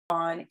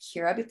on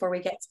Keira before we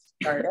get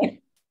started.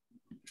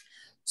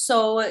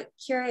 So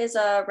Keira is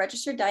a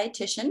registered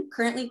dietitian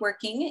currently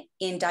working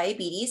in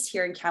diabetes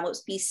here in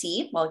Kamloops,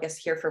 BC. Well, I guess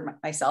here for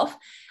myself,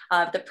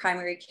 the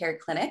primary care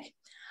clinic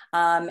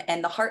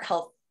and the heart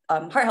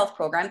health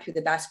program through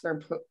the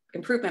vascular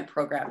improvement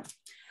program.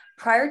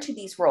 Prior to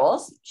these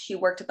roles, she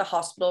worked at the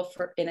hospital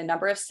in a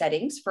number of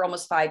settings for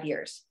almost 5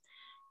 years.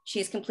 She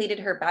has completed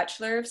her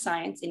Bachelor of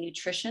Science in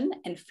Nutrition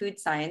and Food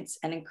Science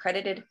and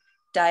accredited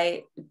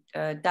dietetic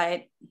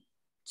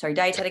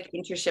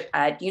internship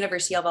at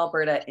University of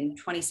Alberta in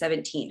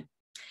 2017.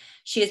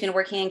 She has been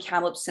working in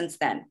Kamloops since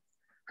then.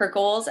 Her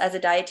goals as a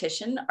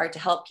dietitian are to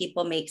help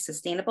people make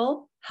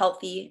sustainable,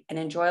 healthy, and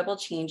enjoyable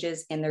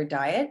changes in their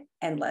diet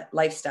and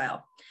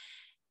lifestyle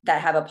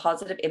that have a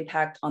positive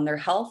impact on their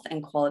health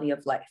and quality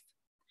of life.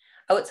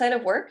 Outside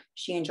of work,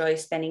 she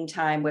enjoys spending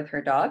time with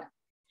her dog,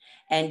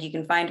 and you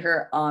can find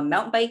her on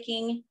mountain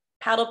biking,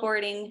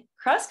 paddleboarding,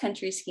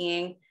 cross-country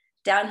skiing,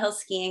 downhill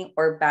skiing,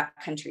 or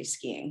backcountry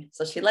skiing.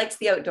 So she likes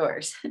the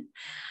outdoors.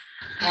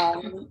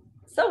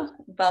 So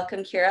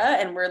welcome, Keira,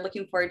 and we're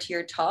looking forward to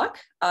your talk.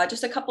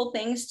 Just a couple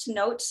things to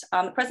note.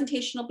 The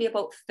presentation will be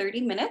about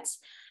 30 minutes,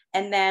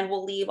 and then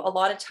we'll leave a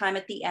lot of time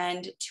at the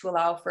end to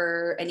allow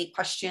for any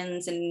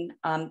questions and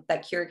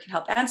that Keira can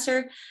help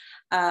answer.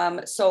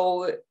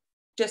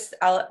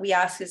 We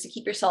ask is to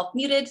keep yourself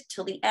muted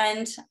till the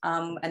end,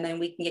 and then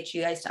we can get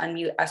you guys to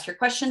unmute, ask your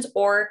questions,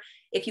 or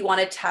if you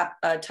want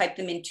to type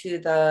them into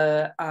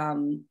the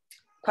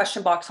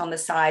question box on the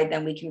side,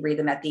 then we can read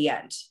them at the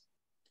end.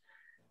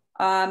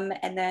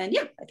 And then,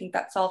 yeah, I think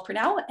that's all for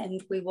now,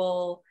 and we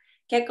will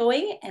get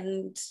going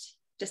and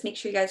just make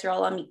sure you guys are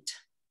all on mute.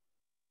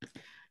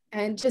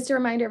 And just a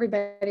reminder,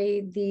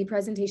 everybody, the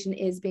presentation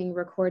is being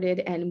recorded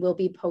and will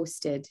be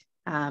posted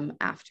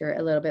after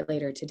a little bit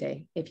later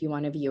today if you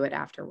want to view it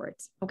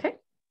afterwards. Okay.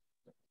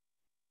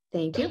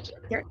 Thank you.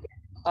 Here.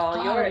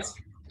 All yours.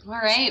 All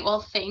right.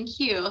 Well, thank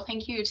you.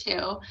 Thank you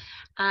too.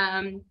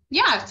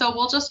 Yeah, so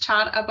we'll just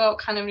chat about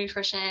kind of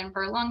nutrition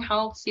for lung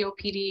health,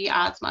 COPD,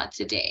 asthma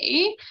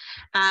today.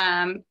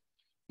 And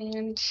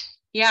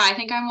yeah, I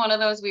think I'm one of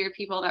those weird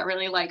people that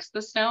really likes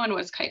the snow and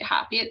was quite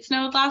happy it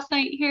snowed last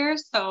night here.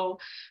 So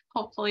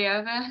hopefully I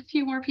have a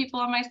few more people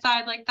on my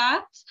side like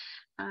that.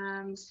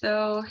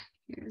 So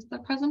here's the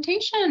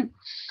presentation.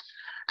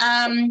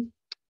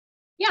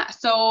 Yeah,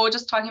 so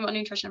just talking about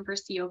nutrition for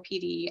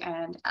COPD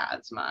and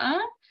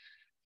asthma.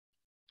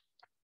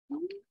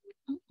 Hold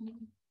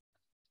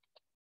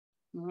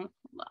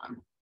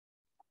on.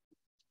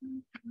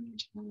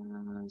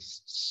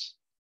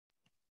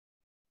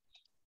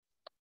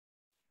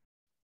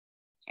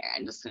 Here,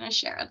 I'm just going to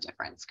share a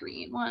different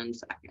screen. 1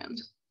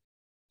 second.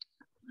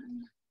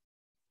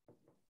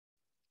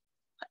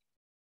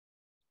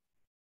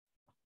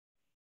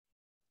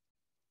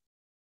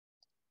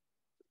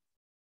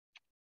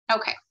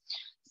 Okay,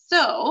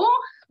 so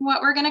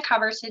what we're going to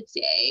cover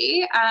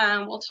today,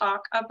 we'll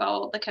talk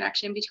about the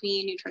connection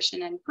between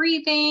nutrition and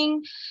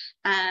breathing,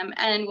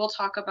 and we'll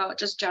talk about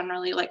just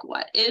generally like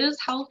what is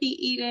healthy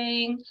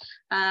eating.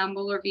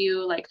 We'll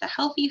review like the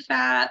healthy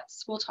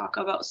fats. We'll talk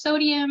about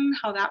sodium,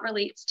 how that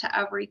relates to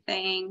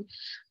everything.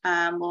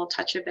 We'll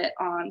touch a bit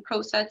on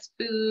processed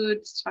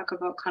foods, talk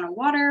about kind of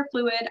water,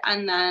 fluid,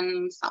 and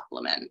then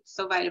supplements,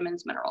 so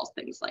vitamins, minerals,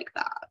 things like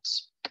that.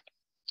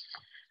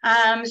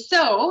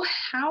 So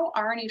how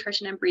are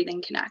nutrition and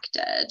breathing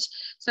connected?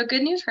 So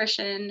good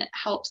nutrition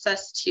helps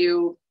us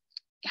to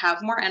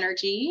have more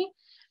energy.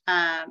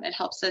 It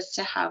helps us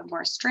to have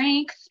more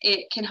strength.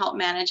 It can help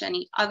manage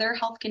any other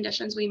health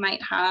conditions we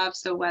might have.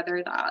 So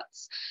whether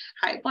that's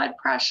high blood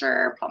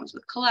pressure, problems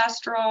with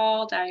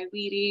cholesterol,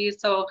 diabetes,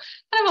 so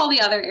kind of all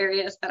the other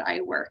areas that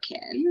I work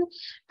in.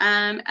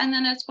 And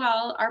then as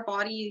well, our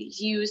bodies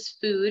use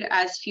food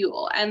as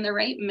fuel, and the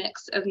right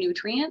mix of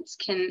nutrients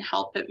can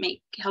help it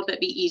be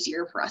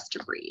easier for us to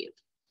breathe.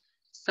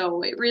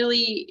 So it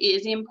really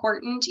is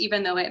important,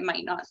 even though it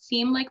might not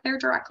seem like they're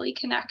directly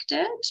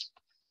connected.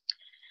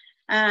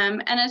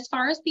 And as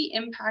far as the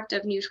impact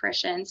of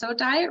nutrition, so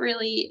diet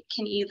really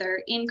can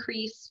either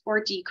increase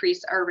or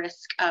decrease our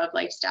risk of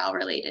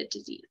lifestyle-related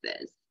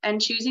diseases,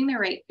 and choosing the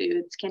right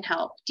foods can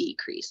help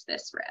decrease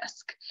this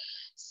risk.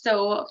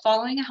 So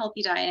following a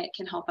healthy diet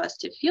can help us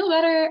to feel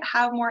better,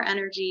 have more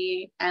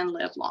energy, and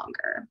live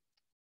longer.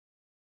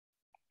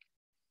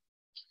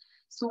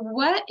 So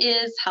what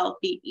is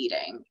healthy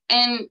eating?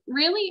 And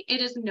really, it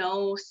is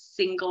no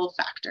single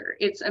factor.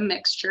 It's a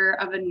mixture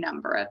of a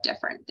number of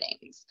different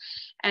things.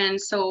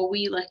 And so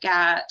we look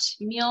at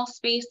meal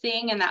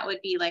spacing, and that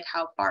would be like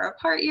how far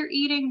apart you're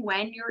eating,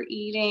 when you're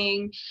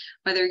eating,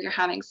 whether you're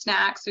having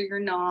snacks or you're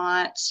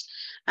not.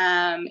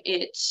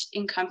 It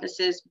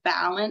encompasses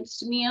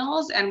balanced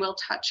meals, and we'll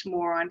touch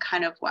more on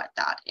kind of what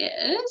that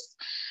is.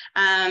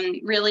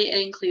 Really, it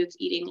includes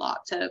eating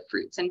lots of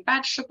fruits and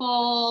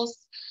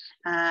vegetables,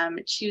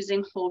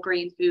 choosing whole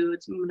grain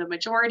foods the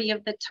majority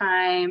of the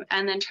time,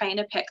 and then trying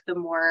to pick the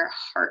more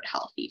heart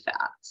healthy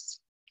fats.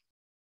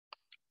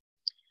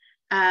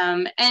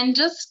 And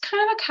just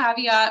kind of a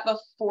caveat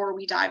before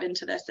we dive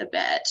into this a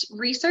bit,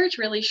 research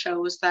really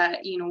shows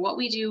that, you know, what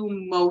we do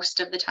most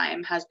of the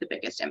time has the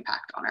biggest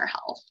impact on our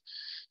health.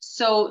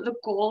 So the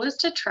goal is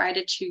to try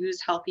to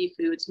choose healthy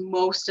foods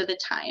most of the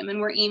time, and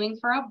we're aiming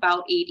for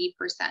about 80%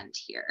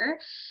 here.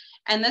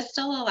 And this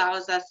still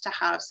allows us to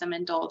have some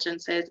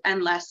indulgences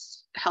and less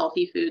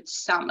healthy foods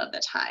some of the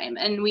time.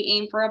 And we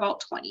aim for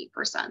about 20%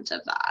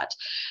 of that.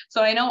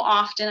 So I know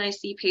often I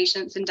see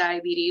patients in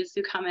diabetes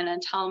who come in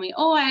and tell me,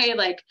 oh, I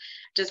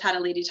just had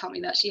a lady tell me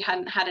that she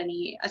hadn't had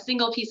a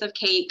single piece of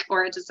cake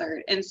or a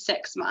dessert in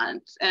 6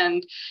 months.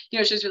 And, you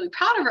know, she was really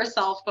proud of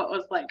herself, but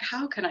was like,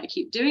 how can I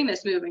keep doing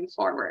this moving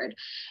forward?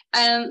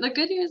 And the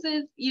good news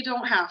is you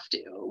don't have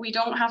to. We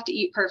don't have to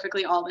eat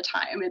perfectly all the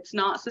time. It's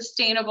not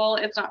sustainable,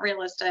 it's not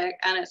realistic,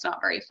 and it's not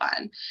very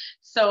fun.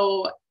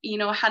 So, you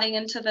know, heading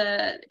into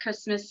the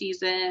Christmas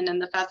season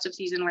and the festive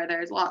season where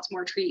there's lots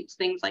more treats,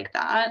 things like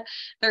that,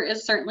 there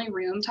is certainly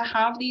room to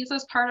have these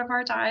as part of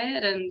our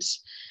diet. And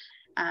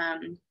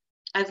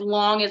as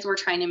long as we're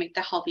trying to make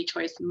the healthy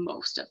choice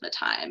most of the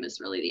time is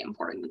really the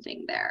important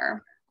thing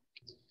there.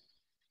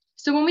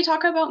 So when we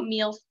talk about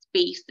meal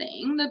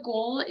spacing, the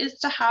goal is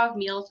to have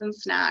meals and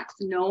snacks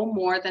no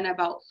more than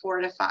about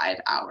 4 to 5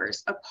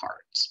 hours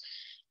apart.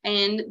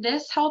 And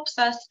this helps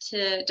us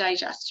to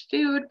digest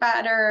food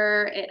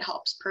better. It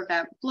helps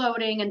prevent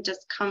bloating and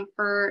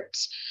discomfort.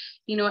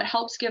 You know, it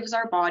helps gives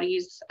our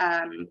bodies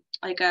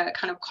like a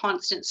kind of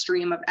constant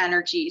stream of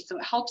energy. So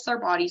it helps our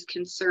bodies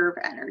conserve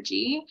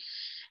energy.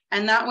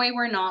 And that way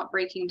we're not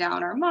breaking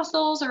down our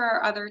muscles or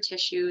our other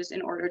tissues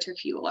in order to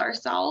fuel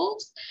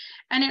ourselves.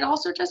 And it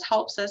also just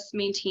helps us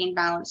maintain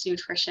balanced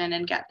nutrition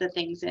and get the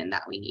things in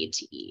that we need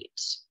to eat.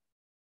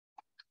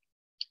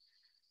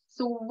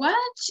 So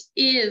what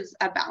is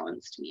a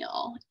balanced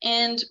meal?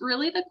 And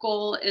really the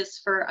goal is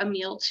for a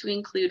meal to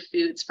include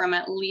foods from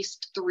at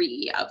least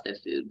 3 of the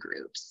food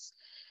groups.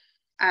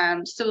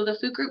 So the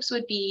food groups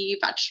would be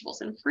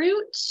vegetables and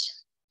fruit,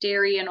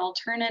 dairy and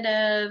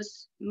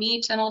alternatives,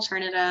 meat and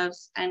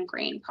alternatives, and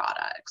grain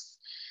products.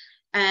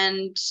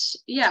 And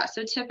yeah,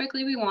 so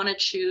typically we want to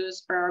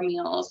choose for our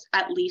meals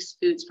at least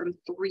foods from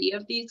 3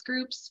 of these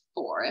groups,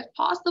 4 if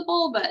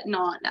possible, but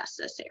not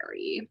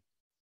necessary.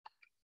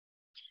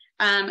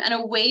 And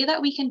a way that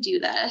we can do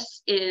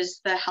this is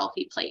the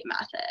healthy plate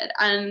method.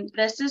 And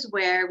this is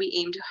where we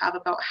aim to have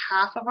about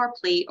half of our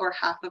plate or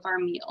half of our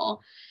meal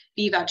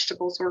be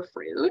vegetables or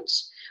fruit.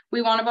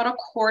 We want about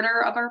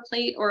 1/4 of our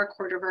plate or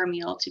 1/4 of our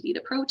meal to be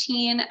the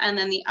protein, and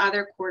then the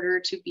other 1/4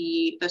 to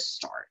be the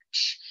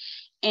starch.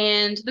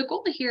 And the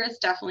goal here is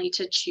definitely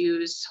to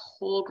choose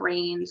whole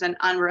grains and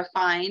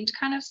unrefined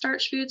kind of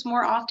starch foods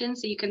more often.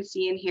 So you can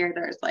see in here,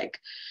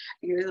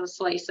 here's a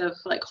slice of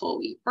like whole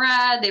wheat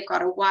bread. They've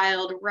got a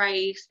wild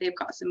rice. They've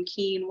got some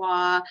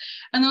quinoa.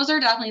 And those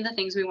are definitely the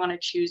things we want to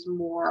choose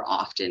more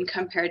often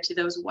compared to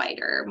those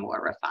whiter,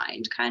 more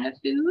refined kind of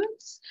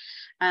foods.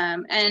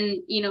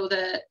 And, you know,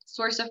 the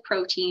source of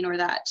protein or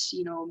that,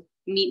 you know,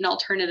 meat and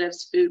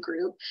alternatives food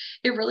group,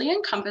 it really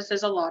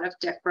encompasses a lot of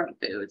different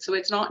foods. So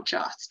it's not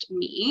just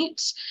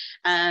meat.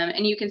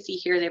 And you can see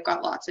here, they've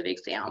got lots of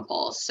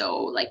examples. So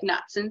like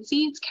nuts and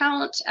seeds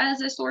count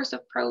as a source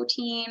of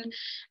protein.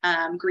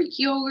 Greek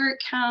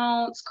yogurt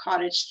counts,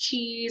 cottage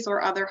cheese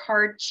or other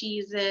hard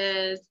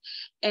cheeses,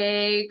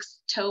 eggs,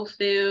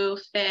 tofu,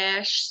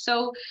 fish.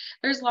 So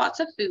there's lots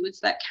of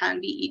foods that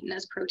can be eaten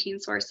as protein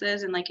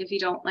sources. And like, if you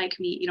don't like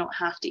meat, you don't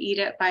have to eat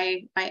it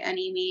by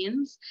any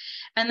means.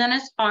 And then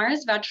as far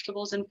as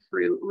vegetables and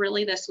fruit,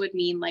 really this would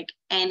mean like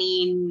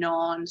any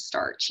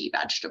non-starchy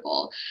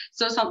vegetable.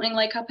 So something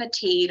like a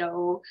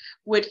potato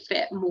would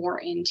fit more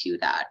into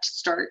that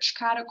starch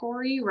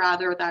category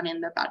rather than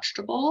in the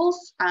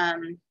vegetables.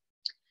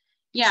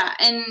 Yeah,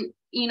 and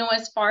you know,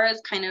 as far as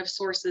kind of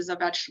sources of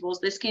vegetables,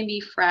 this can be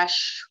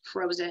fresh,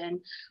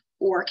 frozen,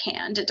 or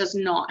canned. It does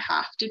not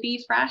have to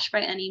be fresh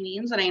by any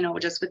means. And I know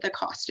just with the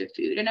cost of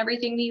food and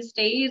everything these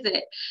days,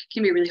 it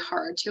can be really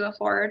hard to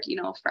afford, you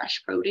know,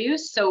 fresh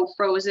produce. So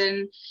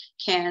frozen,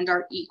 canned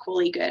are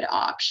equally good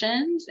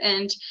options.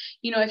 And,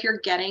 you know, if you're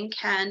getting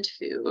canned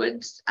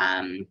foods,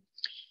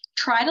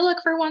 try to look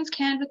for ones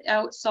canned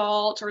without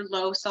salt or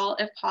low salt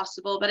if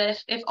possible. But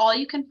if all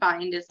you can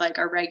find is like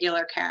a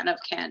regular can of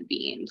canned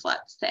beans,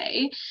 let's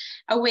say,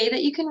 a way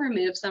that you can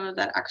remove some of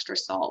that extra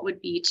salt would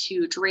be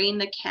to drain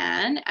the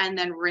can and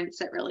then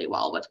rinse it really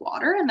well with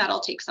water. And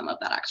that'll take some of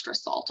that extra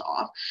salt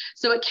off.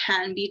 So it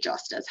can be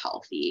just as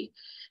healthy.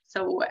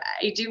 So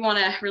I do want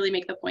to really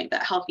make the point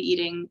that healthy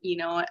eating, you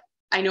know,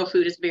 I know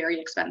food is very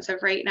expensive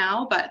right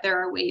now, but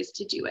there are ways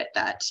to do it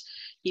that,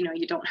 you know,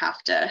 you don't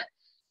have to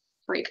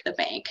break the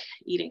bank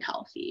eating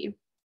healthy.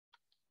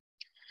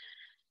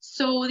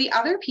 So the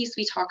other piece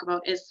we talk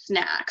about is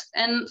snacks.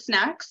 And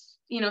snacks,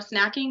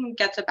 snacking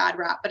gets a bad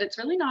rap, but it's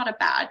really not a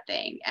bad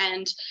thing.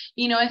 And,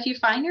 if you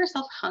find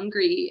yourself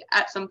hungry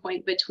at some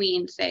point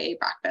between, say,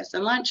 breakfast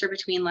and lunch, or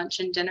between lunch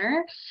and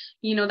dinner,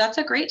 that's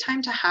a great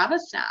time to have a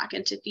snack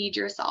and to feed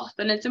yourself.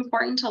 And it's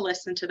important to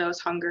listen to those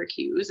hunger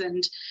cues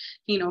and,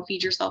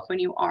 feed yourself when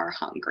you are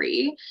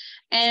hungry.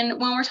 And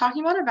when we're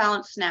talking about a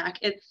balanced snack,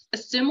 it's a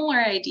similar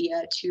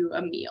idea to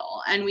a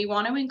meal. And we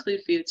want to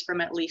include foods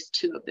from at least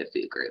 2 of the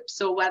food groups.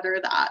 So whether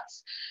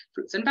that's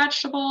fruits and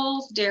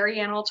vegetables, dairy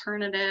and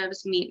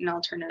alternatives, meat and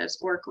alternatives,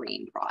 or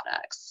grain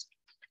products.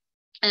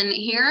 And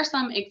here are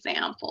some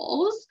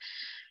examples.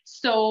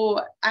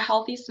 So a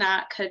healthy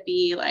snack could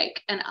be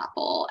like an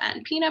apple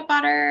and peanut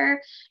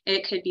butter.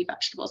 It could be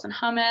vegetables and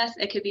hummus.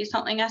 It could be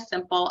something as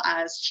simple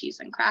as cheese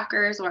and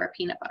crackers or a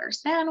peanut butter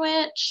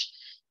sandwich.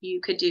 You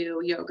could do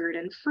yogurt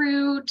and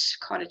fruit,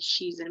 cottage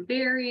cheese and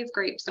berries,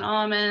 grapes and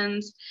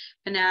almonds,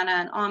 banana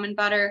and almond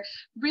butter.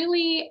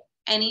 Really,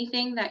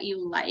 anything that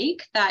you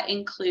like that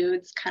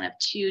includes kind of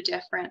 2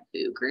 different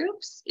food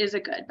groups is a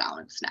good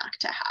balanced snack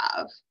to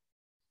have.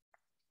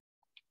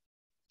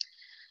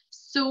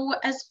 So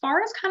as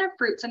far as kind of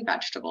fruits and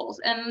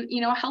vegetables, and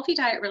a healthy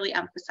diet really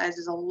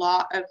emphasizes a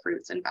lot of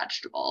fruits and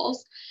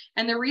vegetables.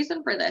 And the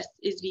reason for this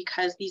is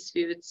because these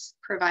foods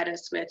provide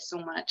us with so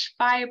much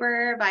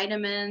fiber,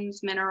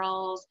 vitamins,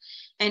 minerals,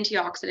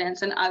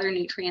 antioxidants, and other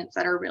nutrients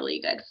that are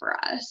really good for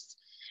us.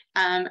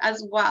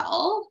 As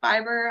well,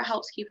 fiber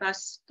helps keep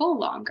us full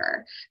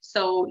longer.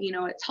 So,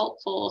 it's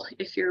helpful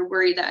if you're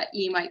worried that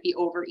you might be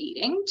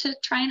overeating to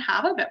try and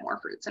have a bit more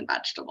fruits and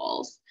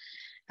vegetables.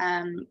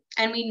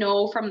 And we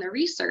know from the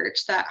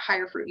research that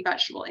higher fruit and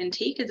vegetable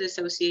intake is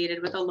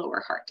associated with a lower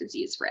heart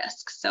disease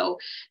risk. So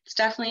it's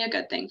definitely a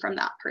good thing from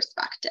that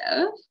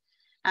perspective.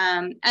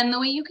 And the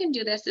way you can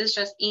do this is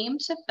just aim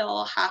to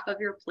fill half of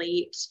your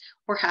plate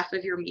or half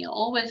of your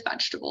meal with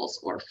vegetables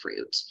or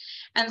fruit.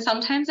 And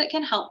sometimes it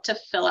can help to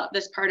fill up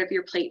this part of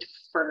your plate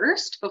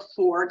first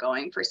before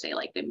going for, say,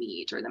 like the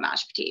meat or the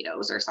mashed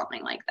potatoes or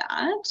something like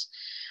that.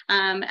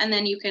 And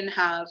then you can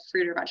have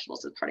fruit or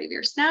vegetables as part of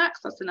your snacks.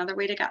 That's another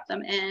way to get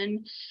them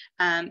in.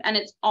 And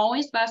it's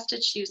always best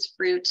to choose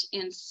fruit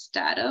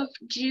instead of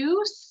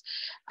juice,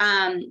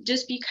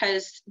 just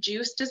because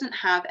juice doesn't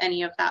have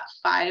any of that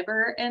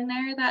fiber in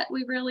there that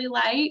we really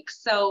like.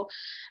 So,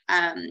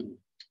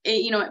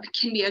 it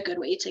can be a good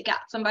way to get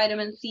some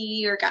vitamin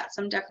C or get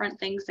some different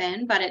things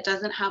in, but it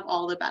doesn't have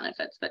all the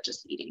benefits that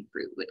just eating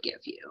fruit would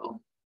give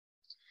you.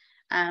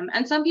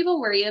 And some people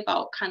worry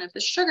about kind of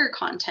the sugar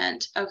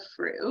content of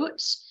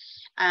fruit.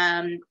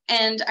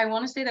 And I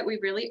want to say that we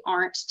really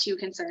aren't too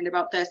concerned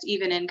about this,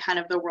 even in kind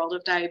of the world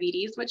of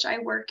diabetes, which I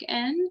work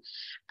in.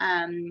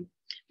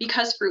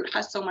 Because fruit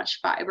has so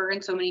much fiber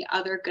and so many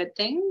other good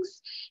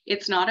things,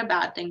 it's not a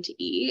bad thing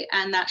to eat.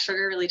 And that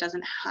sugar really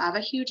doesn't have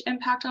a huge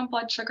impact on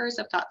blood sugars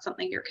if that's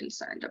something you're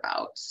concerned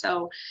about.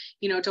 So,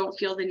 don't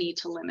feel the need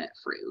to limit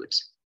fruit.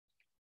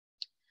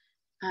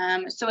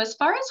 So as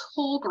far as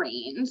whole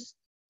grains,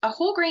 a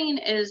whole grain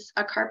is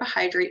a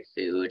carbohydrate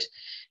food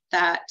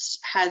that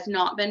has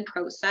not been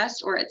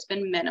processed or it's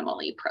been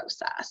minimally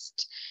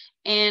processed.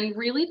 And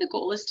really the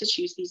goal is to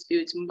choose these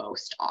foods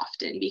most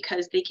often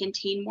because they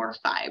contain more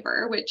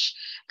fiber, which,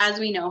 as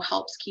we know,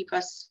 helps keep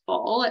us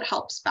full. It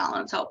helps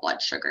balance out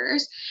blood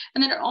sugars.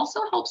 And then it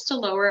also helps to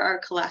lower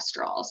our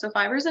cholesterol. So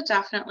fiber is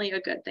definitely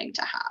a good thing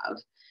to have.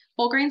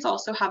 Whole grains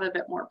also have a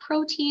bit more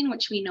protein,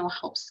 which we know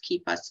helps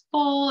keep us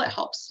full. It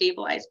helps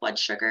stabilize blood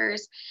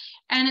sugars.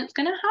 And it's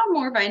going to have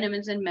more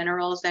vitamins and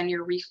minerals than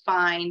your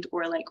refined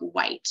or like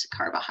white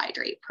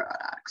carbohydrate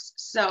products.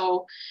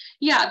 So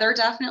yeah, they're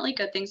definitely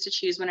good things to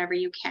choose whenever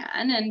you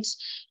can. And,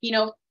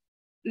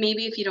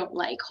 maybe if you don't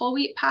like whole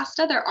wheat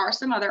pasta, there are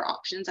some other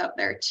options out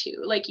there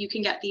too. Like you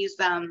can get these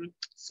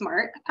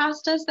smart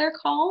pastas, they're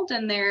called,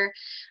 and they're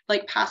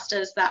like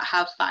pastas that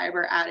have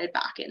fiber added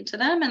back into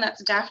them. And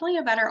that's definitely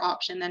a better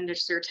option than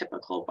just your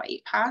typical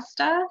white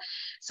pasta.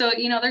 So,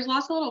 there's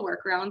lots of little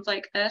workarounds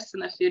like this,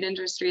 and the food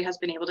industry has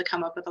been able to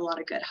come up with a lot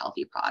of good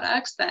healthy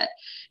products that,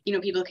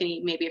 people can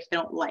eat maybe if they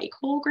don't like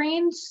whole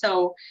grains.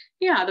 So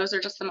yeah, those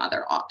are just some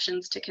other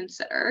options to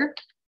consider.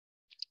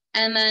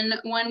 And then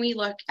when we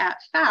look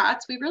at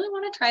fats, we really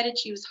want to try to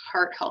choose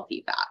heart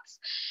healthy fats.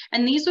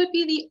 And these would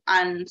be the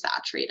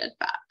unsaturated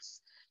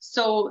fats.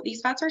 So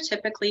these fats are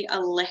typically a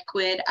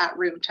liquid at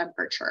room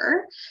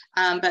temperature,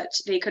 but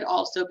they could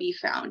also be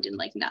found in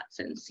like nuts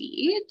and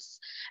seeds.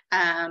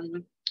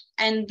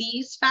 And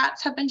these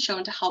fats have been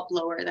shown to help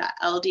lower that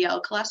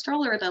LDL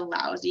cholesterol or the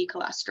lousy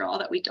cholesterol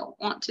that we don't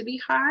want to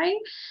be high.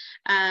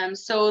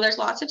 So there's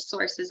lots of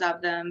sources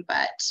of them,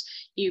 but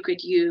you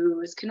could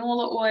use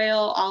canola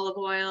oil, olive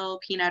oil,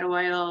 peanut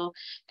oil,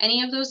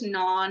 any of those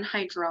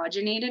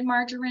non-hydrogenated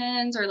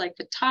margarines or like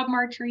the tub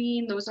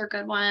margarine, those are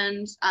good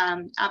ones,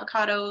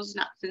 avocados,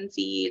 nuts and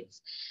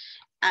seeds.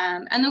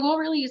 And the goal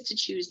really is to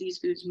choose these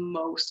foods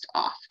most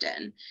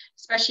often,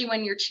 especially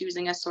when you're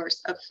choosing a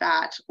source of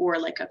fat or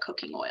like a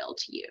cooking oil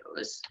to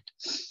use.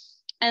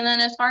 And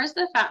then as far as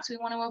the fats we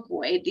want to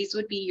avoid, these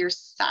would be your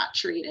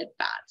saturated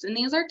fats. And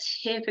these are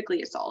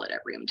typically solid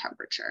at room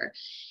temperature.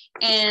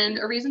 And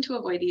a reason to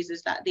avoid these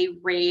is that they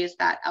raise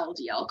that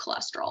LDL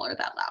cholesterol, or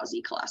that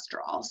lousy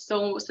cholesterol.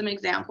 So some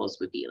examples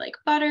would be like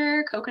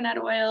butter, coconut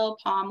oil,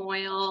 palm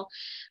oil,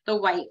 the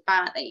white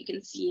fat that you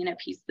can see in a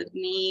piece of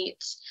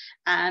meat.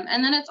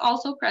 And then it's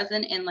also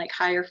present in like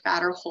higher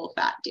fat or whole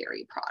fat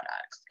dairy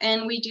products.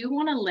 And we do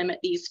want to limit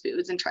these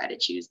foods and try to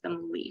choose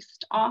them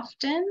least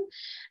often.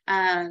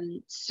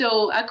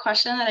 So a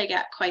question that I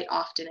get quite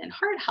often in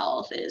heart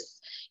health is,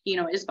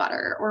 is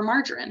butter or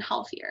margarine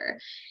healthier?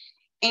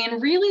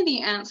 And really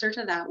the answer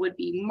to that would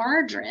be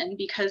margarine,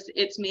 because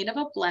it's made of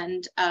a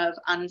blend of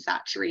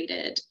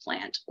unsaturated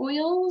plant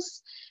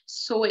oils.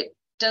 So it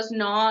does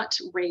not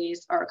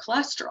raise our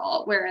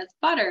cholesterol, whereas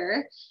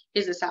butter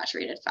is a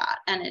saturated fat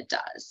and it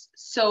does.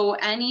 So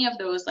any of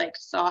those like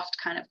soft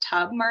kind of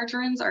tub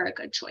margarines are a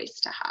good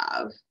choice to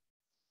have.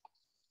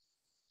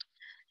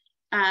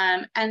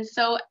 And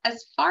so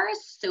as far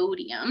as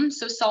sodium,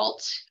 so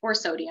salt or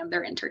sodium,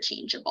 they're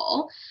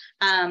interchangeable.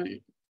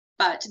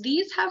 But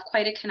these have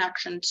quite a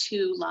connection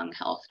to lung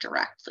health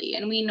directly.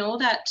 And we know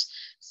that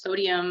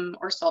sodium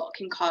or salt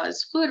can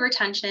cause fluid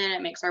retention.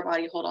 It makes our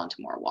body hold on to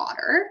more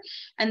water,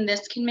 and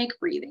this can make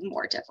breathing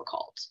more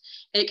difficult.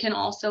 It can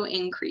also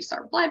increase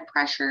our blood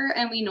pressure,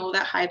 and we know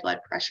that high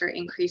blood pressure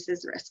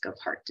increases risk of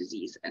heart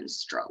disease and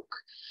stroke.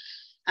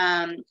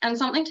 And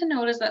something to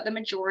note is that the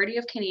majority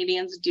of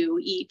Canadians do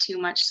eat too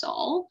much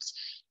salt,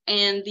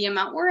 and the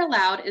amount we're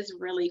allowed is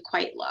really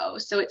quite low.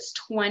 So it's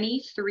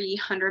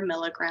 2,300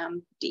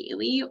 milligrams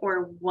daily,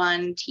 or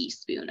 1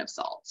 teaspoon of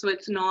salt. So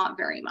it's not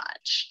very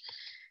much.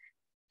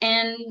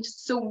 And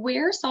so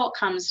where salt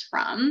comes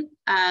from,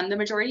 the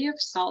majority of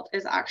salt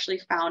is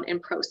actually found in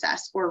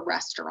processed or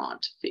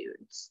restaurant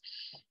foods.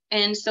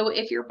 And so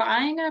if you're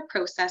buying a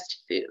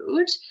processed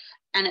food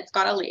and it's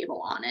got a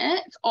label on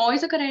it, it's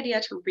always a good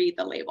idea to read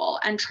the label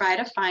and try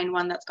to find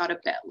one that's got a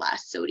bit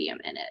less sodium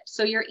in it.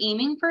 So you're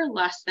aiming for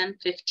less than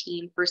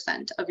 15%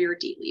 of your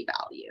daily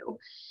value.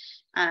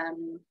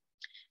 And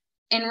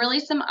really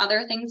some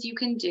other things you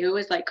can do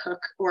is like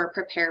cook or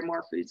prepare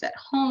more foods at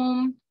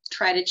home.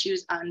 Try to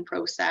choose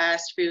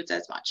unprocessed foods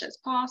as much as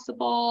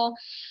possible.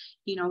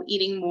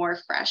 Eating more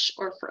fresh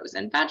or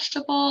frozen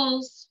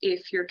vegetables.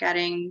 If you're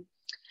getting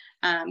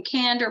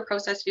canned or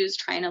processed foods,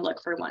 trying to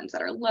look for ones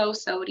that are low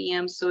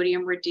sodium,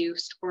 sodium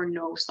reduced, or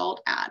no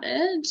salt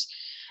added.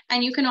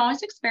 And you can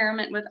always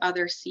experiment with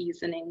other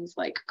seasonings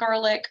like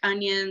garlic,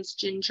 onions,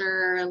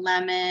 ginger,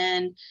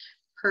 lemon,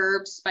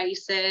 herbs,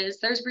 spices.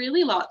 There's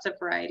really lots of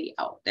variety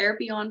out there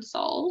beyond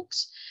salt.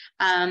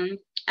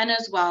 And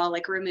as well,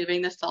 like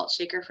removing the salt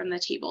shaker from the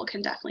table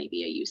can definitely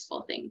be a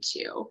useful thing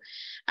too.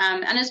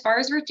 And as far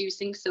as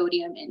reducing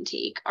sodium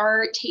intake,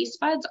 our taste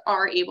buds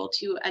are able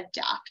to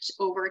adapt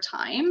over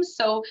time.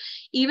 So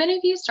even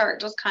if you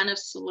start just kind of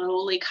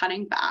slowly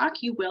cutting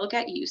back, you will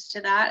get used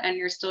to that and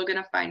you're still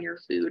going to find your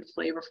food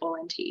flavorful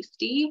and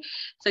tasty.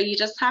 So you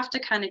just have to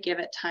kind of give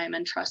it time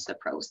and trust the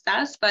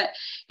process, but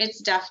it's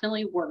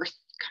definitely worth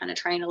kind of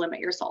trying to limit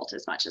your salt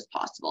as much as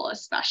possible,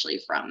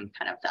 especially from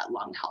kind of that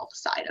lung health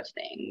side of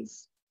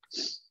things.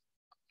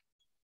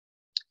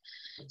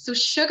 So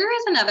sugar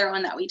is another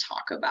one that we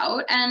talk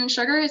about, and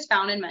sugar is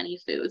found in many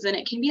foods, and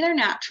it can be there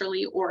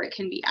naturally or it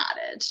can be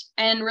added.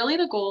 And really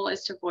the goal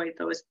is to avoid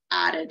those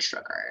added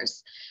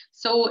sugars.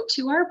 So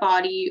to our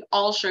body,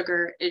 all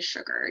sugar is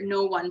sugar.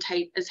 No one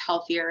type is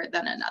healthier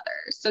than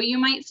another. So you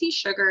might see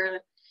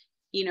sugar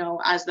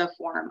as the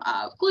form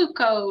of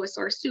glucose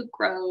or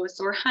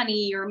sucrose or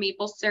honey or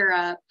maple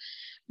syrup.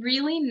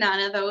 Really,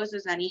 none of those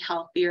is any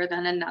healthier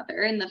than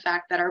another in the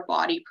fact that our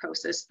body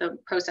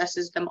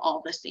processes them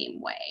all the same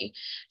way.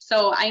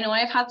 So I know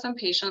I've had some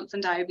patients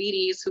in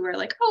diabetes who are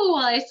like, oh,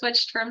 well, I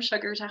switched from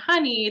sugar to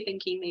honey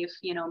thinking they've,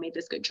 made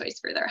this good choice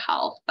for their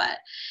health, but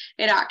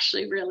it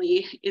actually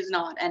really is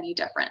not any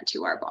different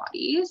to our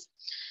bodies.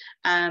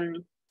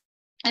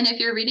 And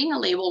if you're reading a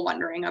label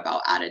wondering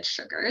about added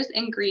sugars,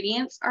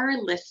 ingredients are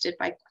listed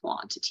by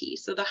quantity.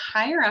 So the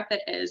higher up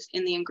it is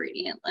in the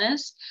ingredient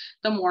list,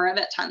 the more of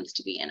it tends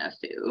to be in a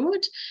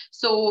food.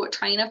 So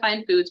trying to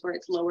find foods where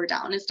it's lower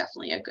down is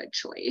definitely a good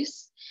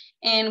choice.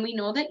 And we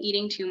know that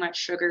eating too much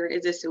sugar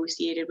is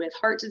associated with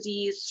heart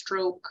disease,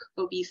 stroke,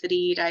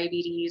 obesity,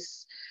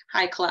 diabetes,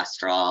 high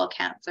cholesterol,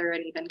 cancer,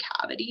 and even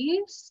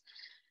cavities.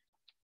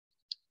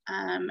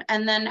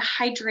 And then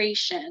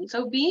hydration.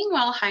 So being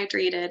well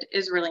hydrated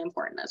is really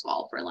important as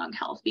well for lung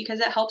health because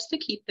it helps to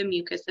keep the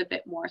mucus a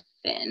bit more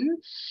thin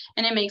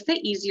and it makes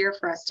it easier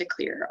for us to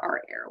clear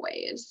our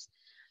airways.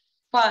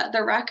 But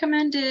the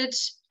recommended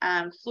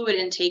fluid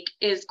intake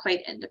is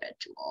quite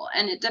individual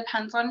and it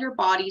depends on your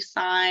body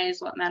size,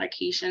 what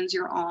medications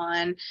you're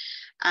on,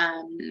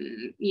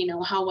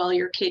 how well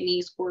your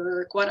kidneys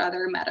work, what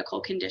other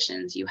medical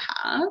conditions you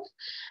have.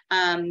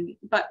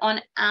 But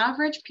on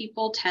average,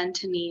 people tend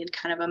to need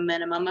kind of a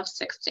minimum of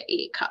 6 to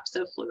 8 cups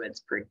of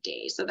fluids per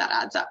day. So that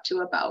adds up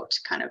to about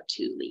kind of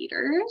 2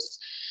 liters.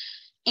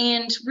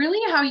 And really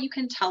how you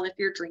can tell if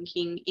you're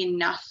drinking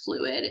enough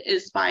fluid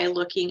is by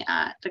looking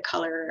at the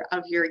color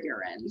of your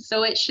urine.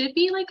 So it should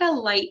be like a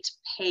light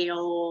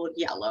pale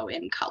yellow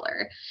in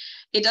color.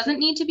 It doesn't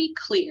need to be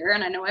clear.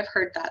 And I know I've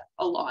heard that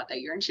a lot, that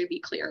urine should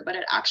be clear, but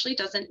it actually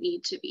doesn't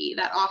need to be.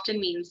 That often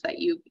means that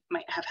you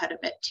might have had a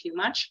bit too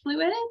much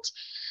fluid.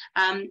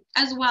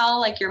 As well,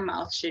 like your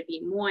mouth should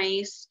be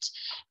moist.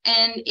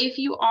 And if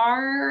you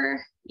are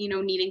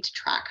needing to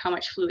track how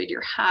much fluid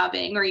you're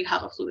having, or you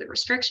have a fluid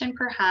restriction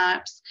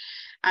perhaps,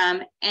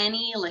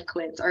 any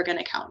liquids are going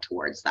to count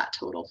towards that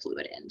total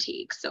fluid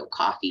intake. So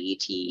coffee,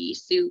 tea,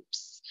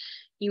 soups,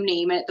 you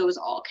name it, those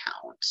all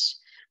count.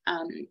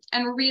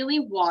 And really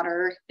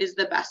water is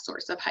the best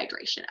source of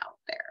hydration out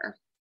there.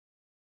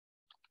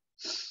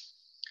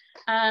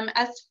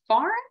 As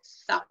far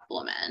as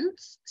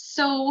supplements,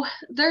 so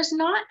there's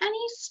not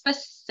any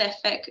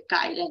specific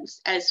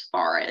guidance as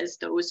far as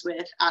those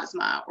with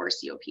asthma or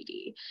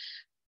COPD,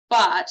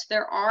 but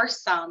there are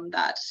some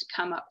that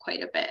come up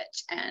quite a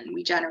bit and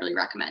we generally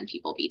recommend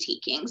people be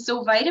taking.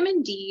 So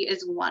vitamin D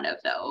is one of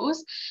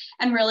those.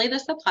 And really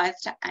this applies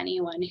to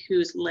anyone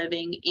who's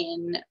living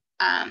in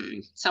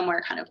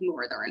somewhere kind of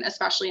northern,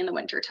 especially in the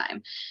winter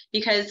time,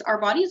 because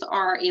our bodies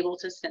are able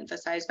to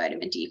synthesize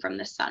vitamin D from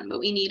the sun, but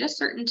we need a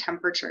certain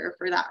temperature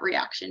for that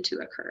reaction to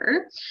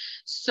occur.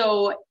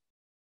 So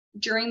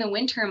during the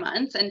winter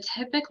months, and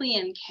typically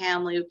in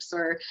Kamloops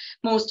or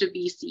most of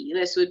BC,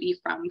 this would be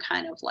from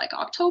kind of like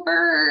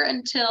October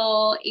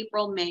until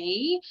April,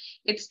 May,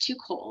 it's too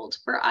cold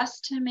for us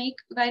to make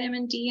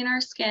vitamin D in our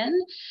skin.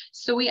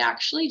 So we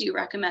actually do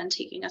recommend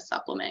taking a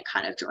supplement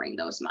kind of during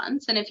those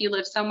months. And if you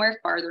live somewhere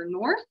farther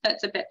north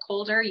that's a bit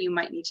colder, you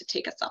might need to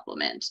take a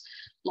supplement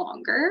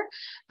longer.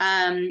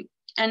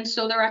 And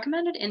so the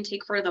recommended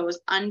intake for those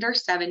under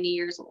 70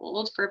 years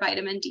old for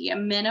vitamin D, a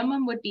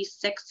minimum would be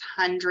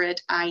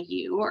 600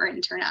 IU or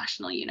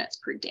international units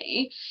per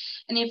day.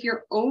 And if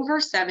you're over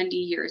 70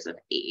 years of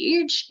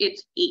age,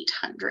 it's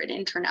 800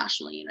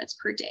 international units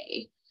per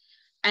day.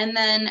 And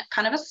then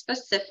kind of a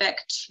specific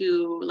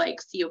to like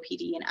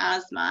COPD and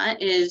asthma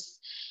is,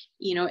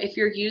 if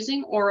you're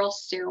using oral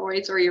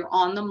steroids or you're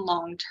on them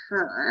long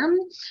term,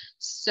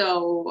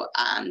 so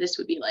this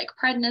would be like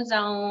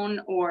prednisone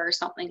or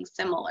something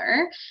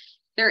similar,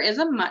 there is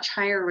a much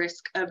higher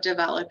risk of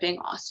developing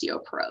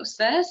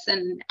osteoporosis.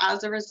 And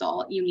as a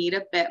result, you need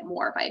a bit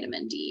more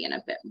vitamin D and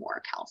a bit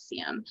more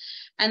calcium.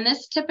 And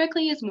this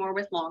typically is more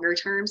with longer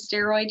term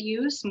steroid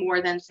use,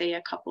 more than say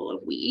a couple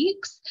of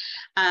weeks.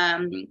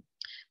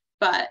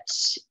 But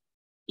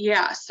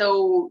yeah,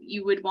 so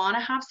you would want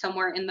to have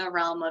somewhere in the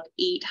realm of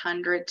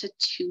 800 to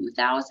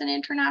 2,000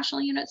 international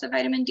units of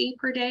vitamin D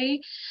per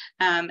day,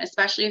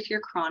 especially if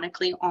you're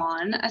chronically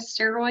on a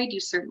steroid,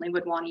 you certainly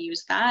would want to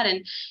use that.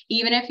 And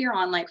even if you're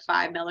on like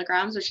 5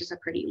 milligrams, which is a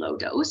pretty low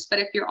dose, but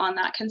if you're on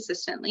that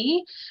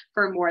consistently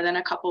for more than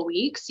a couple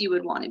weeks, you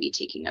would want to be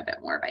taking a bit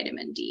more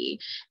vitamin D.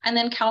 And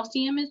then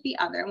calcium is the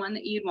other one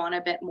that you'd want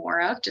a bit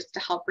more of, just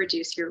to help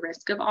reduce your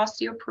risk of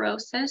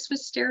osteoporosis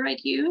with steroid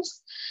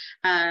use.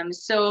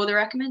 So the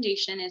recommendation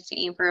is to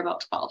aim for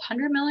about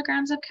 1,200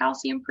 milligrams of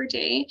calcium per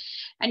day.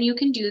 And you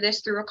can do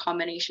this through a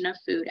combination of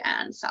food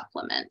and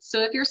supplements. So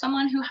if you're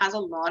someone who has a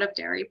lot of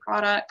dairy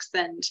products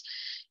and,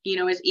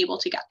 is able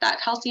to get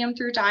that calcium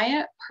through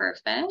diet,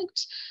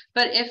 perfect.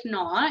 But if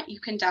not, you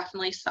can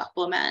definitely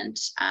supplement.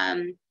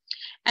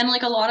 And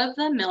like a lot of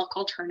the milk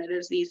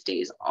alternatives these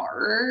days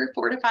are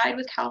fortified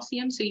with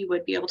calcium, so you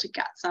would be able to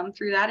get some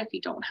through that if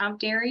you don't have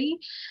dairy,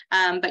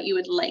 but you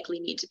would likely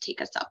need to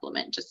take a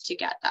supplement just to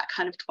get that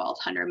kind of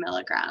 1,200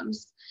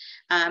 milligrams.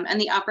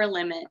 And the upper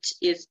limit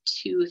is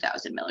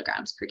 2,000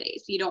 milligrams per day,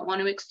 so you don't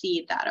want to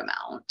exceed that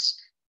amount.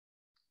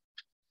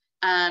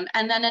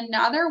 And then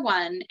another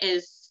one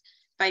is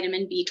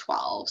vitamin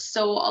B12.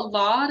 So a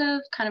lot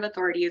of kind of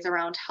authorities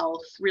around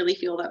health really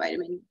feel that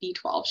vitamin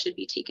B12 should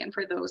be taken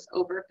for those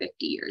over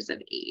 50 years of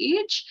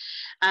age.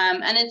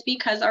 And it's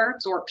because our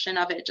absorption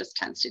of it just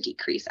tends to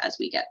decrease as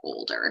we get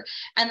older.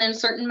 And then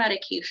certain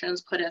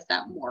medications put us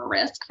at more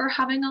risk for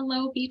having a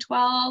low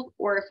B12,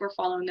 or if we're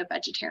following a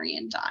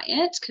vegetarian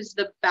diet, because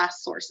the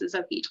best sources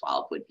of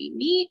B12 would be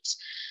meat.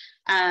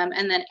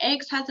 And then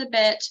eggs has a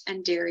bit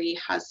and dairy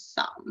has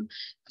some.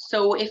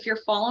 So if you're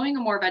following a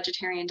more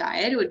vegetarian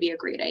diet, it would be a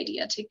great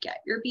idea to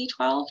get your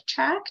B12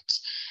 checked.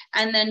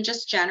 And then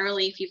just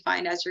generally, if you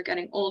find as you're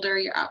getting older,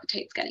 your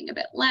appetite's getting a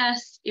bit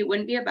less, it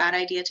wouldn't be a bad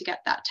idea to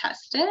get that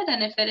tested.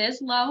 And if it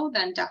is low,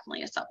 then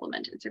definitely a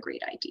supplement is a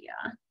great idea.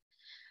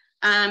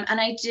 And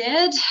I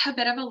did a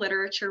bit of a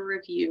literature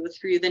review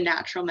through the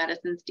Natural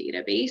Medicines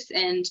database,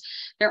 and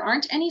there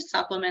aren't any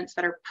supplements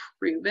that are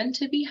proven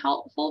to be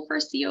helpful for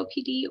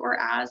COPD or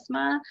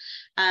asthma.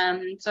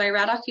 So I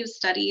read a few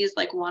studies,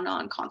 like one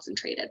on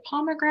concentrated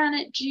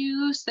pomegranate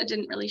juice that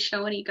didn't really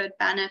show any good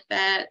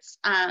benefits.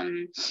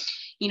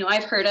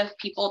 I've heard of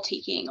people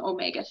taking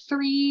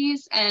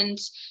omega-3s, and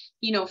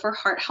you know, for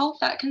heart health,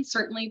 that can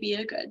certainly be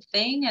a good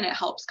thing, and it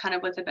helps kind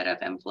of with a bit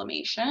of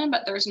inflammation,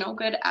 but there's no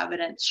good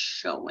evidence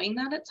showing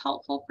that it's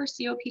helpful for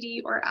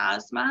COPD or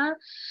asthma.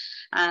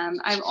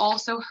 I've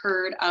also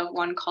heard of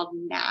one called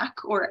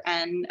NAC, or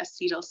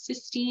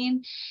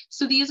N-acetylcysteine.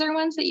 So these are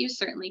ones that you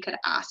certainly could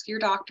ask your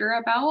doctor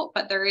about,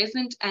 but there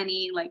isn't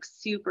any like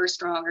super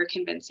strong or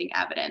convincing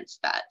evidence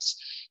that,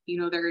 you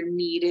know, they're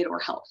needed or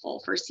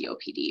helpful for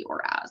COPD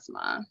or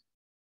asthma.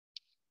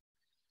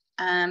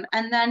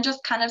 And then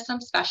just kind of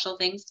some special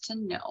things to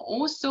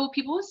know. So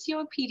people with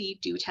COPD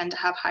do tend to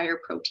have higher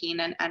protein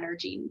and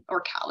energy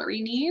or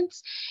calorie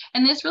needs.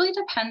 And this really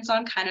depends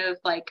on kind of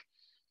like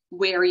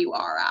where you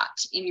are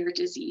at in your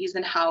disease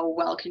and how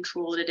well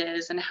controlled it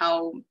is and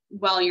how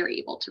well you're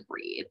able to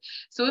breathe.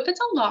 So if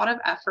it's a lot of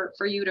effort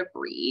for you to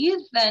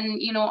breathe,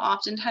 then, you know,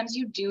 oftentimes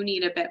you do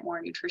need a bit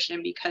more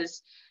nutrition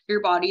because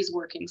your body's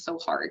working so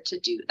hard to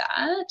do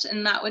that.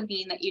 And that would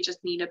mean that you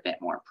just need a bit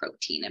more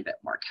protein, a bit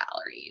more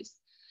calories.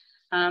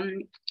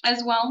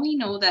 As well, we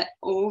know that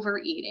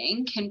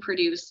overeating can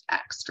produce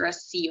extra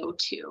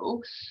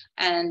CO2,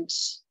 and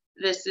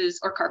this is,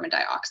 or carbon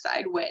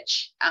dioxide,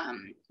 which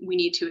we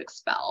need to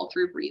expel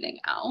through breathing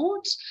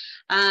out.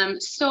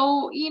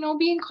 So, you know,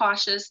 being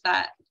cautious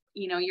that,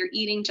 you know, you're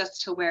eating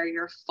just to where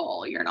you're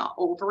full, you're not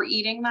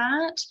overeating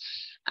that.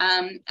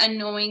 And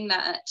knowing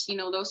that, you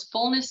know, those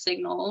fullness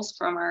signals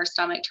from our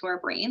stomach to our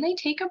brain, they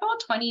take about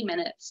 20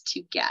 minutes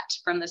to get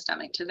from the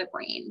stomach to the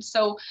brain.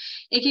 So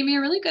it can be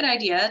a really good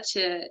idea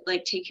to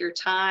like take your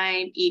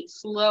time, eat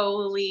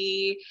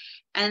slowly,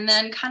 and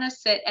then kind of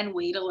sit and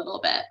wait a little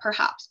bit,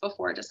 perhaps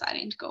before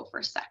deciding to go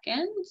for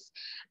seconds.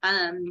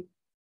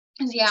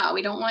 Yeah,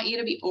 we don't want you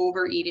to be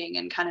overeating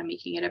and kind of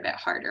making it a bit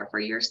harder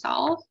for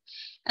yourself.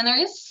 And there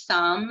is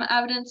some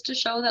evidence to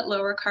show that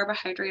lower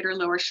carbohydrate or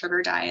lower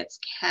sugar diets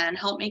can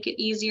help make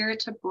it easier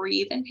to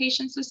breathe in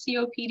patients with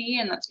COPD.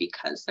 And that's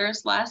because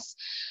there's less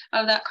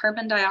of that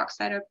carbon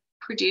dioxide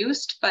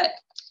produced. But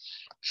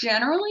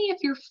generally, if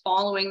you're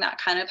following that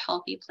kind of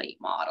healthy plate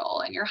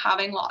model and you're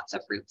having lots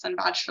of fruits and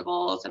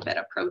vegetables, a bit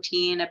of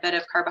protein, a bit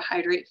of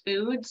carbohydrate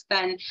foods,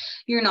 then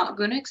you're not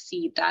going to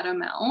exceed that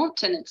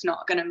amount and it's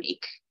not going to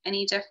make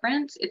any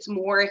difference. It's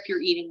more if you're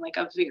eating like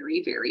a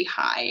very, very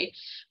high,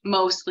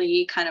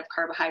 mostly kind of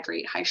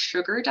carbohydrate, high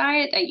sugar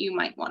diet that you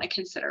might want to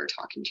consider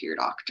talking to your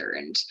doctor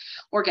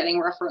or getting a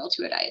referral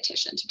to a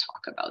dietitian to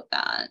talk about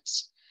that.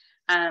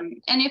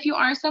 And if you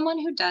are someone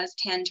who does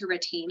tend to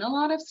retain a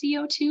lot of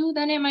CO2,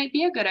 then it might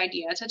be a good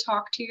idea to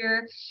talk to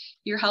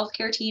your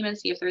healthcare team and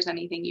see if there's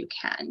anything you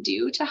can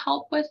do to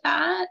help with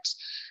that.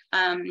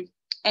 And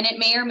it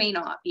may or may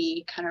not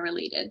be kind of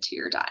related to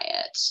your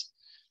diet.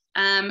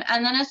 And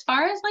then as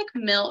far as like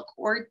milk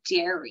or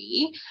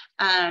dairy,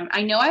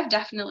 I know I've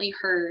definitely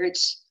heard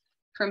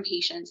from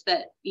patients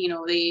that, you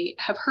know, they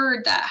have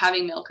heard that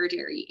having milk or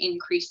dairy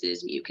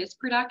increases mucus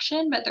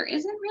production, but there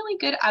isn't really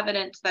good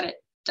evidence that it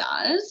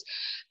does.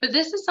 But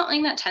this is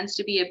something that tends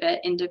to be a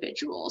bit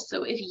individual.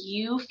 So if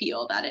you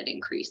feel that it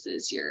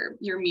increases your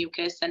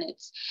mucus and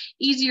it's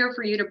easier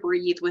for you to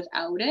breathe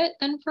without it,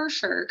 then for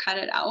sure cut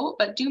it out.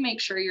 But do make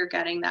sure you're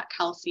getting that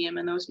calcium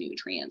and those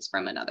nutrients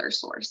from another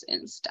source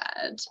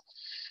instead.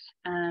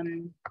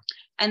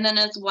 And then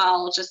as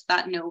well, just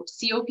that note,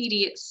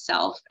 COPD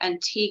itself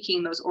and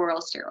taking those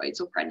oral steroids,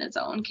 so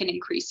prednisone, can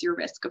increase your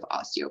risk of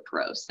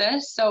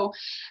osteoporosis. So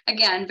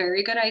again,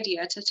 very good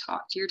idea to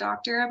talk to your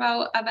doctor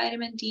about a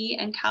vitamin D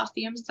and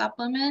calcium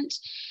supplement.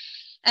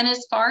 And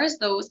as far as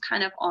those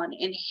kind of on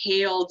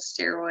inhaled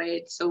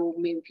steroids, so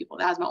maybe people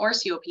with asthma or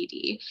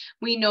COPD,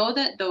 we know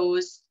that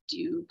those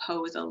do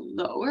pose a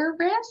lower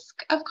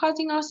risk of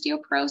causing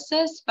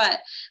osteoporosis, but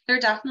there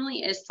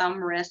definitely is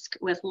some risk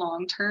with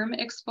long-term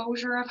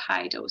exposure of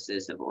high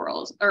doses of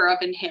orals or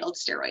of inhaled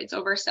steroids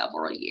over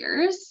several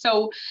years.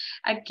 So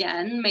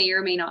again, may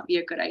or may not be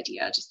a good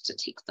idea just to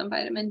take some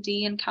vitamin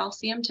D and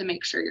calcium to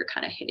make sure you're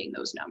kind of hitting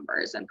those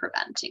numbers and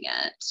preventing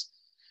it.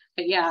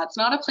 But yeah, it's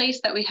not a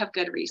place that we have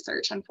good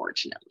research,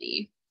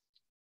 unfortunately.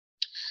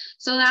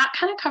 So that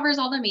kind of covers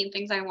all the main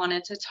things I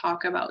wanted to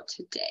talk about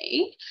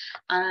today.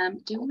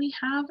 Do we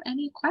have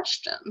any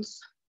questions?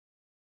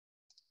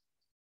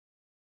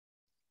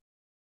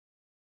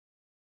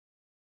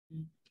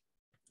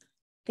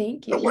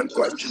 Thank you. One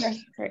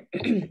question.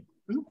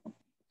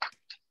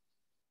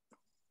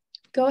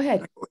 Go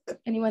ahead.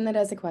 Anyone that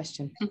has a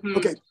question.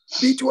 Okay,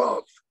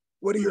 B12.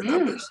 What are your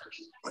numbers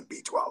on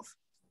B12?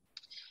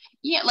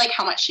 Yeah, like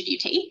how much should you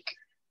take?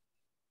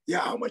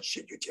 Yeah, how much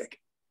should you take?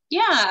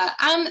 Yeah,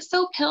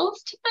 so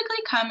pills typically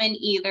come in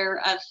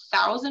either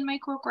 1,000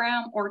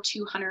 microgram or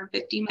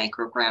 250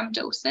 microgram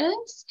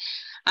doses.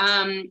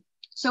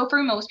 So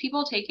for most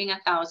people, taking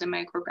 1,000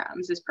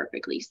 micrograms is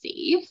perfectly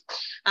safe.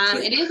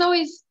 It is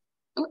always,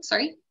 oh,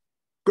 sorry.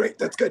 Great,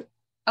 that's good.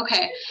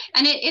 Okay,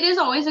 and it is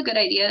always a good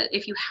idea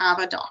if you have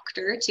a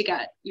doctor to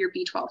get your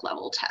B12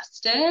 level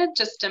tested,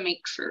 just to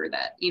make sure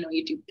that, you know,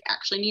 you do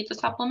actually need the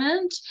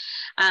supplement.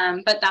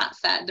 But that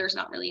said, there's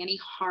not really any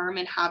harm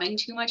in having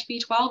too much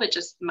B12. It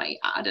just might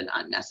add an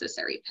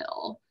unnecessary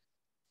pill.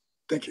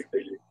 Thank you.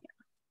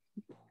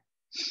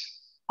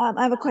 I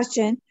have a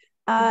question.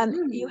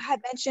 You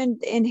had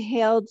mentioned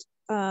inhaled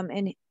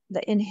and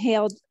the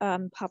inhaled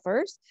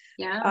puffers.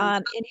 Yeah.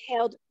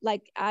 Inhaled,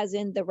 like as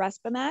in the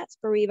Respimats,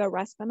 Bariva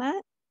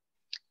Respimat.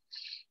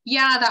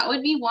 Yeah, that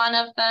would be one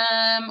of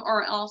them,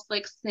 or else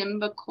like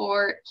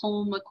Symbicort,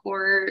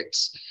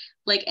 Pulmicort,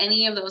 like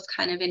any of those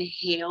kind of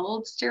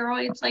inhaled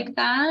steroids like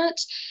that.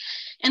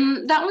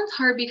 And that one's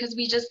hard because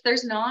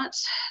there's not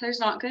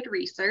good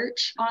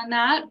research on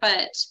that,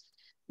 but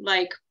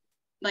like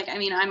I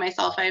mean, I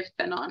myself, I've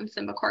been on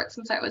Symbicort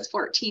since I was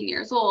 14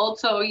 years old.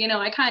 So,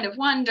 I kind of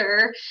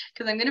wonder,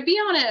 because I'm going to be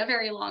on it a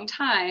very long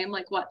time,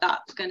 like what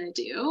that's going to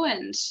do.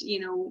 And,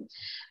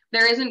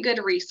 there isn't good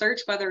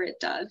research whether it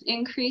does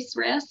increase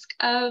risk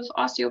of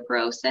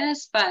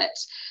osteoporosis, but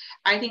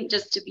I think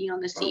just to be on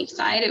the safe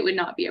side, it would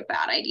not be a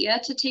bad idea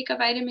to take a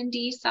vitamin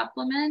D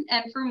supplement.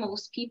 And for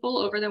most people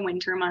over the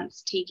winter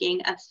months,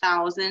 taking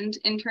 1,000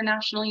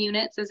 international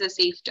units is a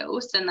safe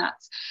dose. And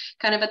that's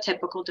kind of a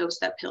typical dose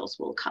that pills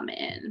will come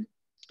in.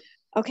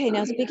 Okay,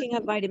 now speaking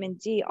of vitamin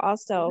D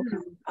also,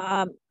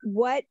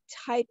 what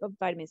type of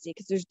vitamin D?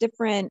 Because there's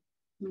different,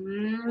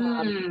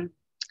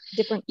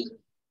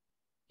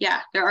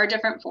 Yeah, there are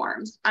different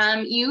forms.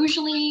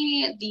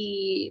 Usually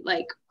the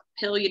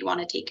pill you'd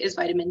want to take is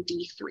vitamin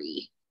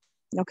D3.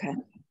 Okay.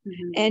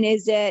 And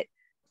is it,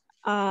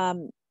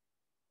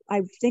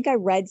 I think I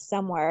read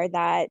somewhere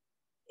that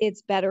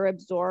it's better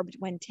absorbed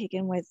when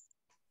taken with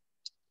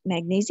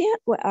magnesium.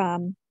 I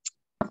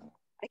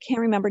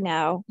can't remember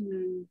now.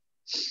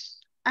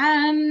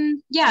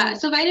 Yeah,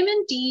 so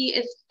vitamin D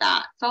is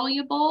fat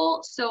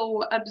soluble,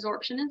 so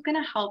absorption is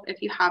going to help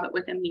if you have it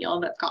with a meal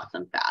that's got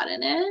some fat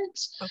in it.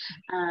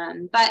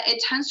 Okay. But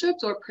it tends to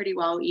absorb pretty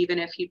well even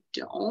if you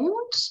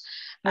don't.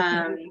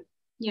 Okay.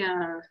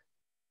 Yeah.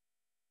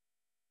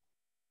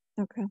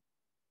 Okay.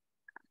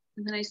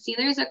 And then I see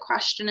there's a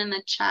question in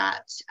the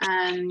chat.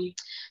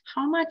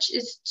 How much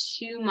is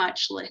too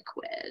much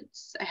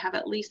liquids? I have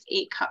at least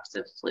 8 cups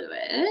of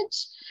fluid.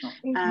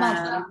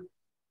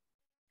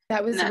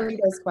 That was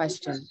Rita's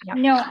question. Yep.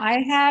 No, I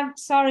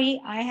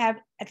have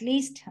at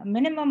least a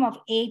minimum of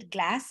 8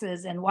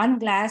 glasses, and 1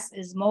 glass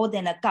is more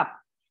than a cup.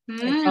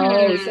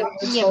 Oh, so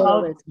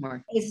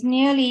it's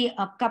nearly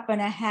a cup and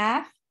a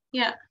half.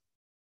 Yeah.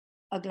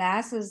 A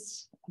glass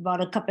is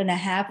about a cup and a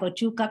half or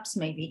 2 cups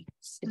maybe,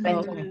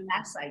 depending on the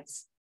glass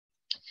size.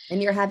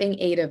 And you're having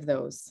 8 of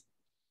those.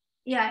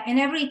 Yeah, and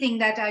everything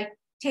that I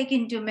take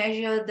in to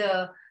measure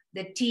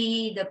the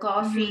tea, the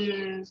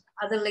coffee,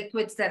 other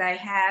liquids that I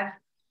have,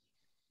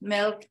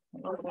 milk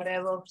or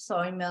whatever,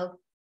 soy milk,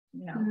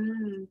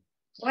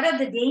 What are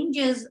the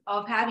dangers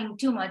of having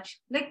too much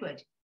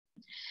liquid?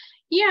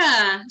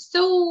 Yeah,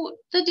 so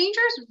the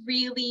dangers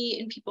really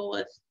in people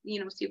with,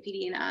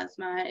 COPD and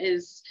asthma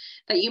is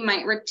that you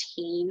might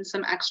retain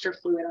some extra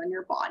fluid on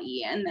your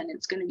body, and then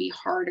it's going to be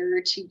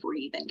harder to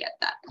breathe and get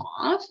that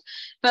off.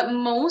 But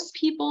most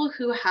people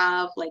who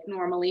have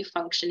normally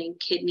functioning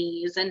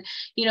kidneys, and,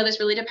 this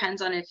really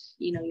depends on if,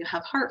 you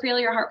have heart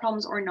failure, heart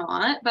problems or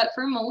not. But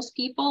for most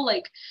people,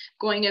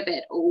 going a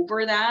bit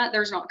over that,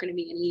 there's not going to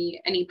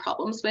be any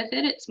problems with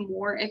it. It's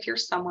more if you're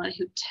someone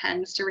who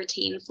tends to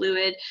retain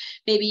fluid,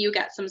 maybe you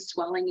get some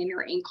swelling in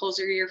your ankles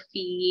or your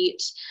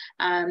feet.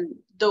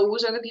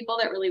 Those are the people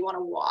that really want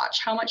to watch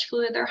how much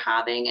fluid they're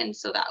having. And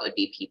so that would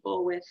be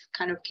people with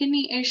kind of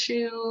kidney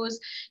issues,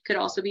 could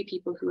also be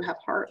people who have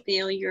heart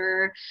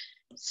failure.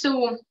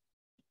 So,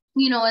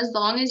 as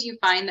long as you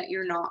find that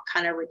you're not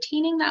kind of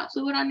retaining that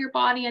fluid on your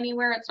body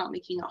anywhere, it's not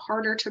making it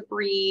harder to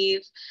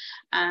breathe.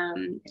 I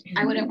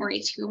wouldn't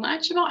worry too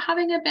much about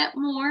having a bit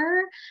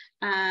more.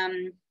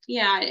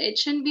 Yeah, it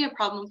shouldn't be a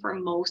problem for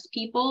most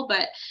people,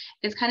 but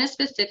it's kind of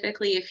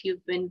specifically if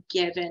you've been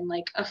given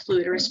a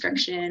fluid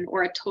restriction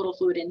or a total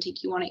fluid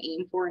intake you want to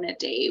aim for in a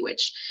day,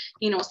 which,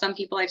 some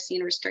people I've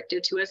seen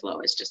restricted to as low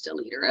as just 1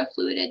 liter of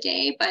fluid a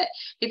day. But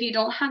if you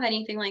don't have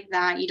anything like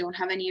that, you don't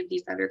have any of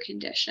these other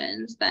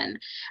conditions, then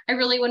I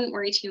really wouldn't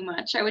worry too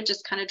much. I would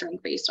just kind of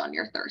drink based on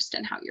your thirst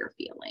and how you're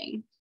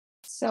feeling.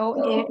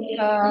 So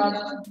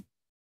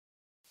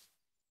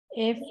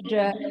if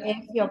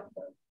you're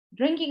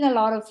drinking a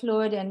lot of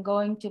fluid and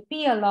going to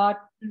pee a lot,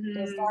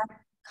 does that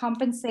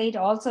compensate?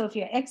 Also, if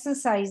you're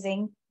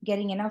exercising,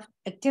 getting enough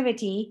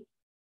activity,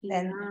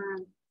 then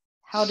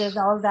how does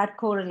all that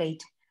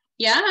correlate?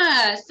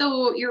 Yeah,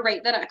 so you're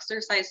right that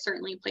exercise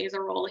certainly plays a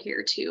role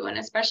here too. And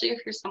especially if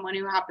you're someone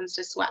who happens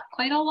to sweat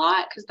quite a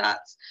lot, because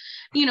that's,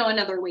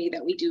 another way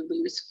that we do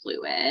lose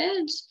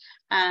fluid.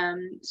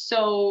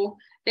 So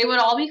they would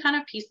all be kind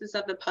of pieces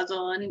of the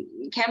puzzle, and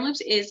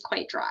Kamloops is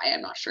quite dry.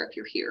 I'm not sure if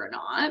you're here or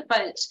not,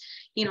 but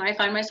I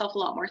find myself a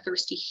lot more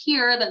thirsty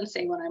here than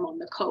say when I'm on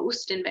the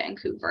coast in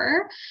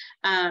Vancouver.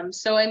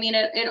 So I mean,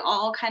 it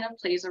all kind of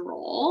plays a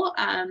role.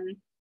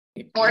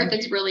 Or if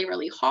it's really,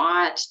 really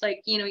hot,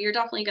 you're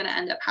definitely going to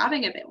end up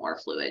having a bit more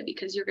fluid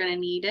because you're going to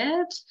need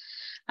it.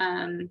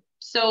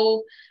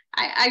 So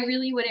I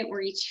really wouldn't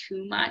worry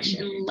too much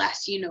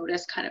unless you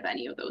notice kind of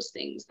any of those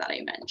things that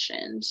I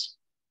mentioned.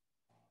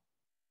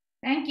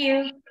 Thank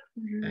you.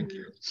 Thank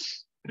you.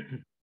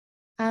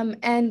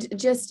 And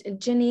just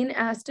Janine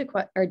asked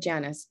or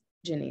Janice,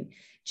 Janine.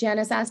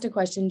 Janice asked a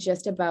question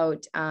just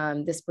about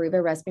the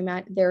Spiriva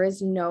Respimat. There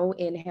is no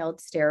inhaled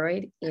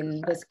steroid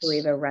in the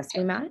Spiriva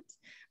Respimat.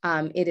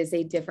 It is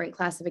a different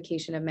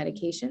classification of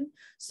medication.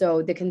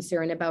 So the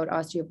concern about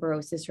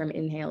osteoporosis from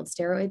inhaled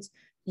steroids,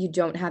 you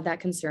don't have that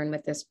concern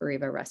with the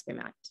Spiriva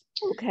Respimat.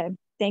 Okay,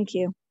 thank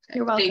you.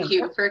 You're welcome. Thank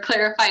you for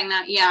clarifying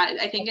that. Yeah,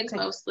 I think it's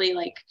mostly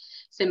like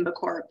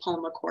Symbicort,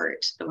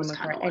 Pulmicort, those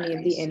kind of any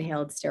of the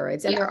inhaled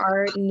steroids. And there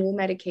are new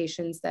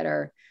medications that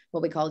are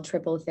what we call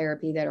triple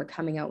therapy that are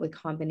coming out with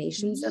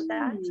combinations of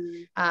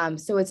that.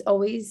 So it's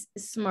always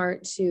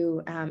smart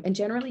to, and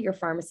generally your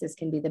pharmacist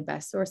can be the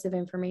best source of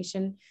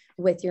information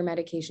with your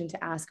medication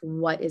to ask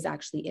what is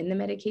actually in the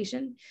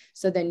medication.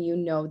 So then you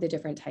know the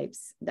different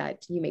types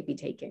that you may be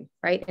taking,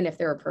 right? And if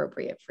they're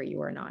appropriate for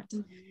you or not.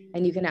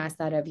 And you can ask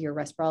that of your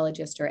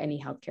respirologist or any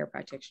healthcare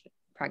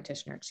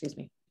practitioner, excuse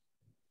me.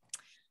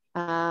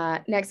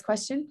 Next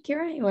question,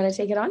 Keira, you want to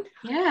take it on?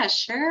 Yeah,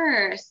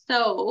 sure.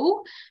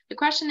 So the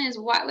question is,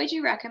 what would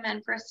you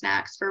recommend for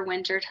snacks for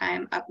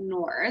wintertime up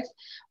north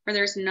where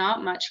there's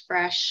not much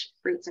fresh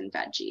fruits and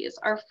veggies?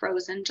 Are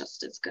frozen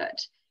just as good?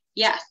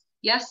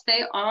 Yes,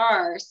 they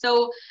are.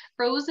 So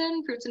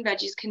frozen fruits and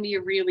veggies can be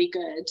a really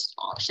good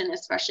option,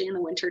 especially in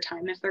the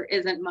wintertime if there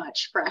isn't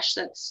much fresh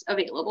that's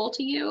available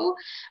to you.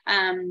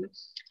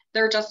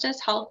 They're just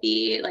as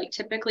healthy. Like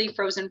typically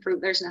frozen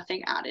fruit, there's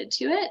nothing added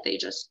to it. They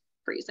just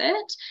freeze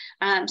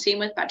it. Same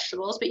with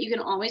vegetables, but you can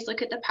always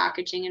look at the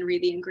packaging and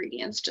read the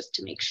ingredients just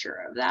to make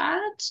sure of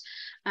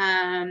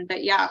that.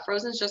 But yeah,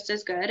 frozen's just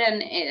as good,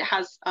 and it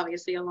has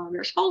obviously a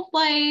longer shelf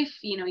life.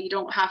 You know, you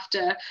don't have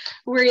to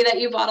worry that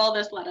you bought all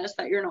this lettuce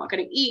that you're not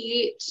going to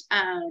eat.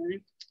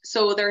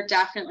 So they're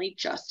definitely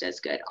just as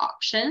good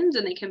options,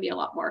 and they can be a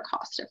lot more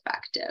cost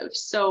effective.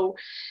 So,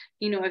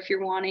 you know, if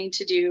you're wanting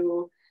to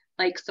do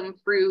like some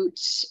fruit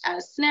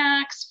as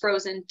snacks,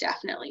 frozen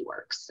definitely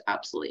works.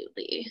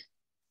 Absolutely.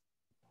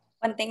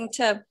 One thing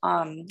to,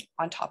 on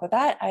top of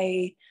that,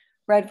 I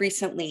read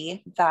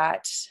recently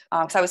that,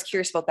 because I was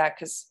curious about that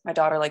because my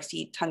daughter likes to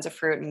eat tons of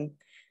fruit, and,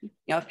 you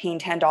know, paying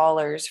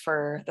 $10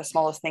 for the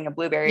smallest thing of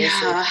blueberries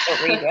is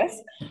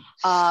outrageous.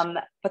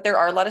 But there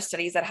are a lot of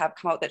studies that have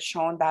come out that's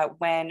shown that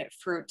when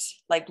fruit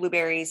like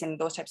blueberries and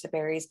those types of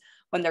berries,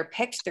 when they're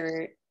picked,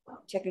 they're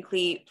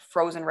typically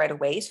frozen right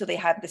away. So they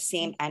have the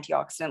same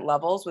antioxidant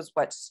levels was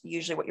what's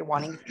usually what you're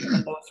wanting in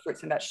those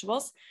fruits and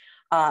vegetables.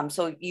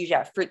 So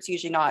yeah, fruit's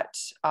usually not,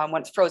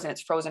 when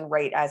it's frozen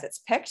right as it's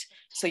picked.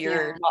 So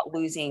you're not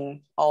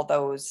losing all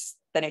those,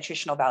 the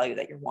nutritional value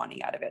that you're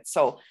wanting out of it.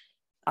 So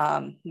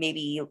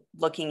maybe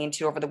looking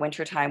into over the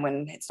winter time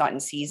when it's not in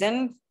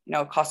season, you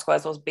know, Costco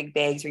has those big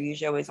bags are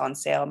usually always on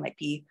sale. It might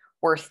be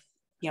worth,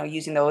 you know,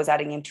 using those,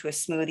 adding into a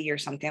smoothie or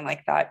something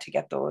like that to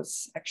get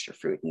those extra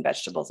fruit and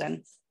vegetables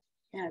in.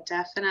 Yeah,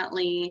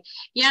 definitely.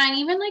 Yeah, and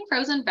even like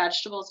frozen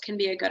vegetables can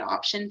be a good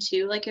option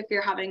too. Like if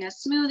you're having a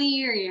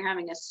smoothie or you're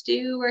having a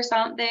stew or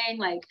something,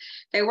 like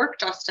they work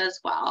just as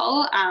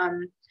well.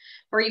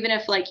 Or even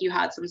if like you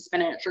had some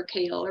spinach or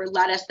kale or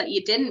lettuce that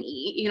you didn't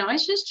eat, you can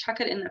always just chuck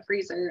it in the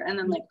freezer and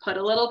then like put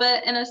a little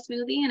bit in a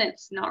smoothie, and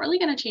it's not really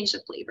going to change the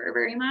flavor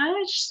very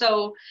much.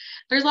 So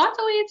there's lots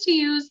of ways to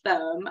use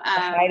them.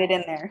 Hide it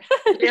in there.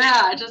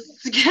 Yeah,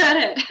 just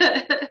get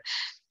it.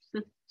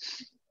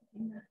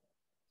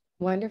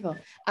 Wonderful.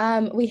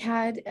 We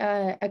had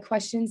a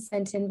question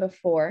sent in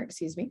before,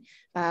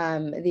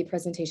 the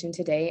presentation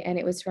today, and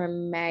it was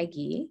from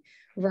Maggie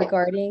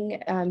regarding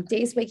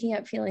days waking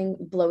up feeling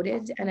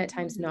bloated and at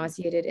times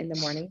nauseated in the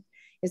morning.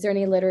 Is there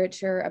any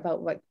literature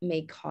about what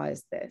may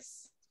cause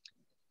this?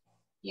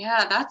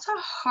 Yeah, that's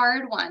a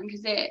hard one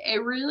because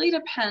it really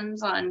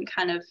depends on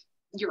kind of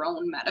your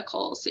own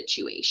medical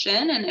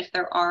situation and if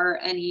there are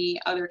any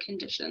other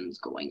conditions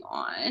going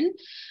on.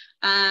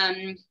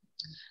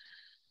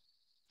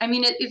 I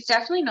mean, it's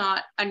definitely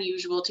not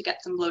unusual to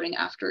get some bloating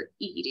after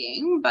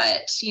eating,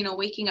 but, you know,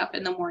 waking up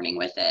in the morning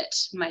with it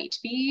might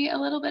be a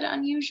little bit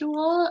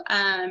unusual.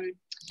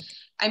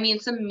 I mean,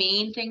 some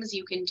main things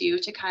you can do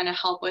to kind of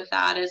help with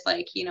that is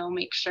like, you know,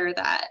 make sure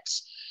that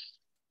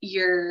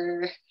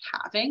you're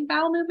having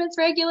bowel movements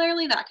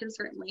regularly. That can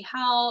certainly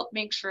help.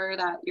 Make sure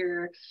that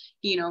you're,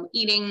 you know,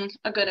 eating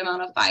a good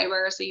amount of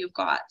fiber. So you've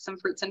got some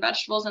fruits and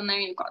vegetables in there,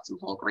 you've got some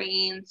whole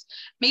grains.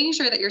 Making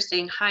sure that you're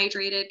staying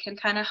hydrated can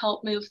kind of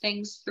help move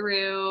things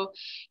through.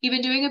 Even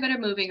doing a bit of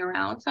moving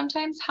around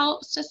sometimes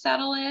helps to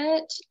settle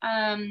it.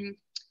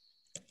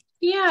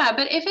 Yeah,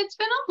 but if it's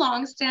been a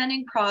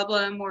long-standing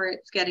problem or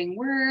it's getting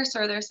worse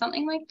or there's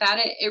something like that,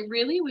 it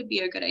really would be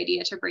a good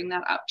idea to bring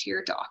that up to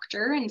your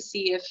doctor and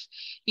see if,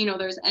 you know,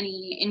 there's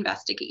any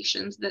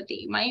investigations that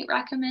they might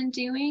recommend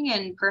doing,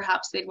 and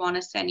perhaps they'd want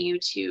to send you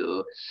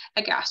to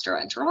a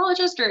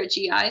gastroenterologist or a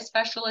GI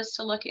specialist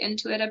to look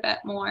into it a bit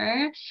more.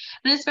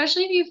 And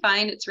especially if you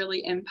find it's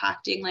really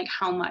impacting like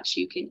how much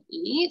you can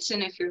eat,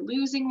 and if you're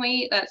losing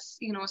weight, that's,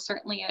 you know,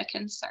 certainly a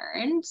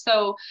concern.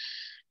 So,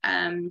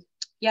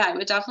 yeah, I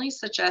would definitely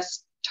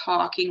suggest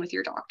talking with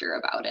your doctor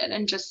about it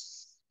and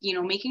just, you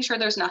know, making sure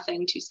there's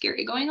nothing too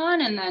scary going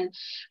on. And then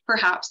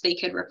perhaps they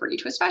could refer you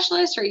to a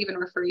specialist or even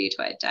refer you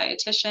to a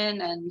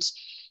dietitian and,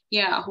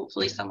 yeah,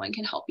 hopefully someone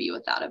can help you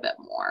with that a bit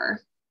more.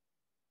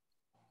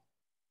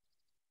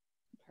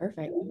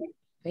 Perfect.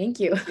 Thank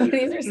you.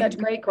 These are such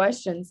great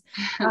questions.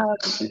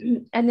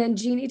 And then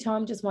Jeannie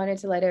Tom just wanted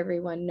to let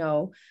everyone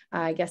know,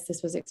 I guess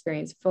this was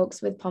experienced,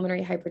 folks with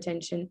pulmonary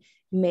hypertension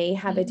may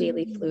have a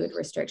daily fluid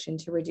restriction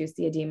to reduce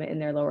the edema in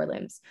their lower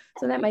limbs.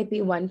 So that might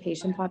be one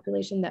patient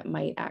population that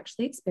might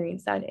actually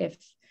experience that if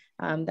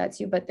that's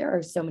you, but there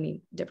are so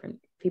many different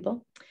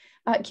people.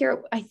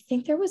 Keira, I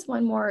think there was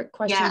one more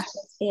question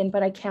in,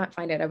 but I can't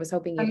find it. I was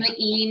hoping from the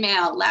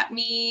email. Let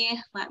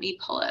me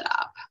pull it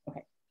up.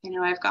 Okay. I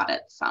know I've got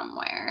it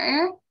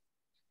somewhere.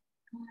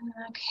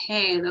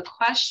 Okay, the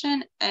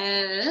question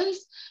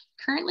is,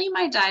 currently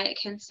my diet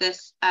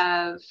consists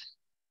of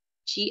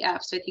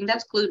GF, so I think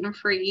that's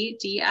gluten-free,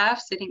 DF,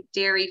 so I think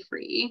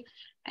dairy-free,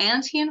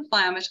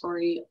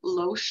 anti-inflammatory,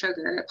 low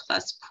sugar,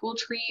 plus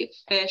poultry,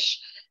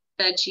 fish,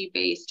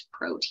 veggie-based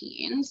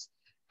proteins.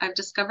 I've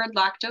discovered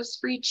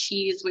lactose-free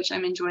cheese, which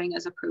I'm enjoying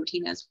as a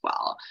protein as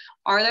well.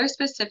 Are there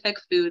specific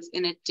foods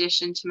in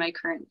addition to my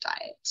current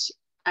diet,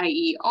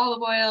 i.e.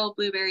 olive oil,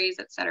 blueberries,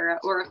 etc.,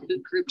 or a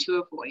food group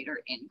to avoid or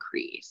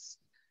increase?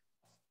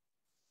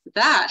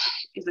 That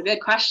is a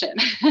good question.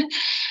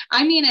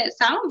 I mean, it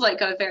sounds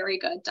like a very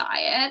good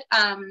diet.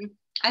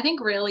 I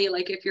think really,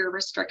 like, if you're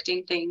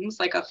restricting things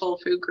like a full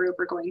food group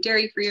or going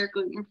dairy-free or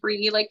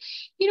gluten-free, like,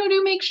 you know,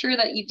 do make sure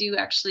that you do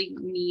actually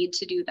need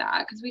to do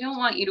that, because we don't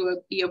want you to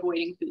be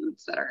avoiding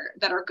foods that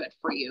are good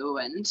for you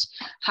and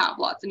have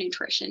lots of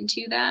nutrition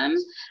to them.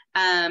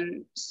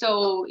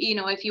 So, you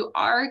know, if you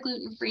are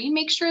gluten-free,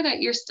 make sure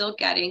that you're still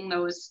getting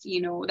those,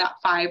 you know, that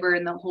fiber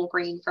and the whole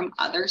grain from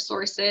other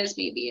sources.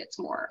 Maybe it's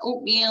more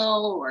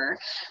oatmeal or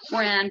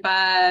bran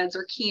buds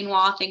or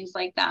quinoa, things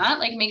like that.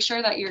 Like, make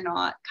sure that you're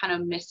not kind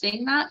of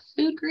missing that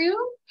food group.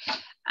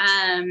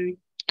 And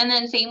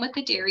then same with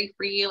the dairy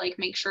free, like,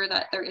 make sure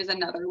that there is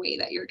another way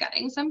that you're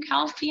getting some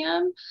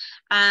calcium.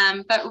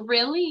 But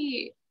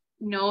really,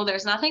 no,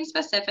 there's nothing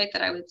specific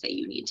that I would say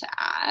you need to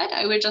add.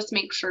 I would just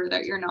make sure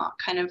that you're not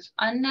kind of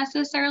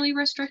unnecessarily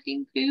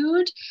restricting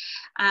food.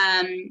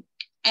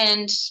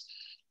 And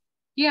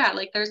yeah,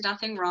 like, there's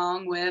nothing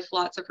wrong with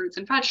lots of fruits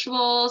and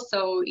vegetables.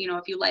 So, you know,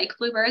 if you like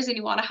blueberries and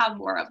you want to have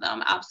more of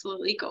them,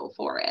 absolutely go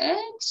for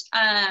it.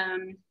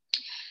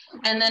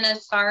 And then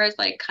as far as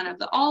like kind of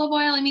the olive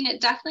oil, I mean,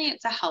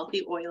 it's a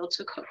healthy oil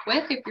to cook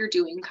with if you're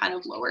doing kind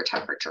of lower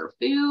temperature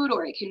food,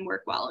 or it can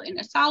work well in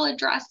a salad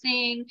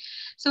dressing.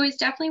 So it's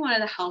definitely one of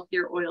the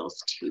healthier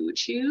oils to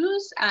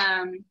choose.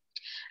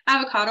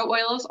 Avocado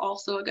oil is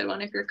also a good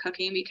one if you're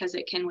cooking, because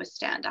it can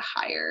withstand a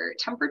higher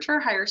temperature,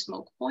 higher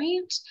smoke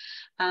point.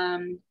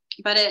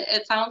 But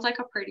it sounds like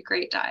a pretty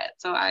great diet.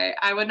 So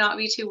I would not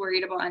be too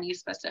worried about any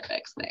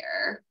specifics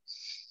there.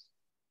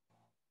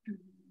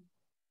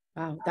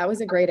 Wow, that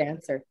was a great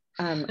answer.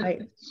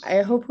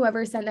 I hope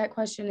whoever sent that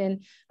question in,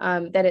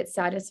 that it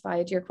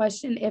satisfied your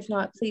question. If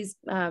not, please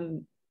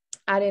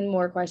add in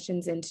more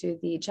questions into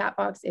the chat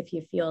box if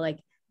you feel like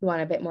you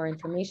want a bit more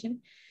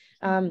information.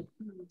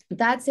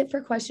 That's it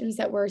for questions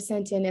that were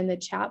sent in the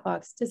chat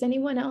box. Does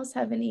anyone else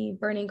have any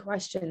burning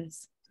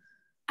questions?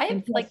 I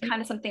have like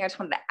kind of something I just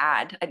wanted to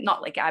add,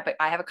 not like add, but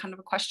I have a kind of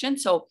a question.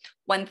 So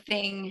one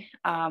thing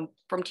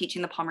from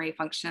teaching the pulmonary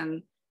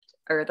function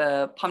or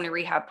the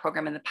pulmonary rehab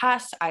program in the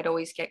past, I'd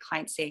always get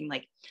clients saying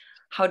like,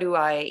 how do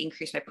I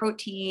increase my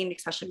protein,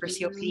 especially for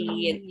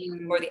COPD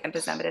and more the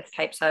emphysematous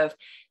types of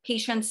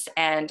patients?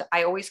 And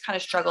I always kind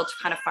of struggle to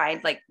kind of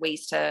find like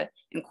ways to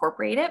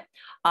incorporate it.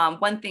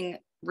 One thing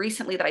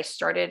recently that I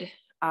started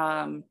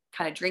kind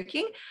of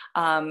drinking,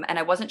 and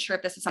I wasn't sure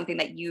if this is something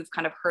that you've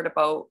kind of heard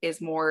about,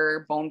 is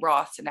more bone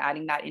broths and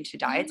adding that into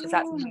diets. Is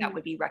that something that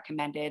would be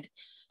recommended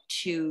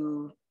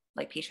to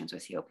like patients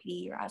with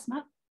COPD or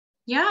asthma?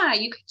 Yeah,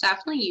 you could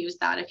definitely use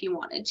that if you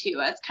wanted to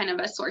as kind of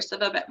a source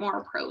of a bit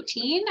more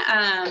protein.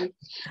 I'm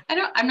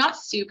not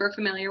super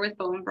familiar with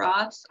bone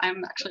broths.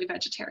 I'm actually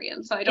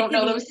vegetarian, so I don't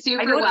know those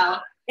super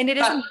well. And it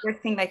is another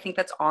thing I think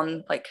that's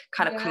on like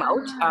kind of come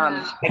out.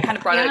 I kind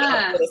of brought it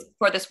up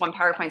for this one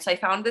PowerPoint. So I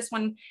found this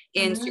one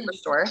in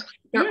Superstore.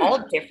 They're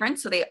all different.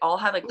 So they all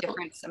have a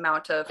different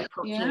amount of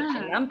protein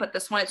in them. But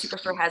this one at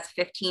Superstore has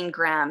 15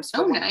 grams.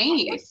 Oh,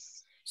 nice.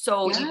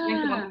 So you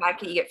drink the one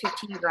packet, you get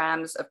 15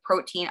 grams of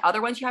protein.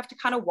 Other ones you have to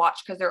kind of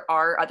watch because there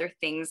are other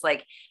things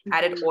like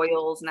added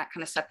oils and that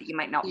kind of stuff that you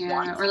might not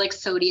want. Or like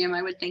sodium,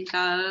 I would think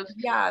of.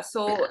 Yeah.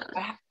 So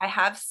I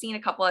have seen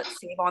a couple at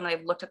Save On.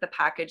 I've looked at the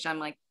package. I'm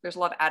like, there's a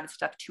lot of added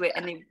stuff to it,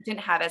 and they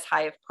didn't have as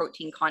high of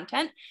protein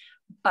content.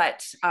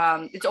 But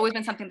it's always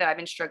been something that I've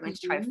been struggling to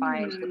try to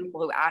find for people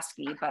who ask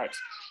me. But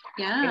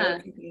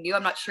new.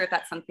 I'm not sure if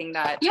that's something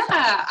that. Yeah,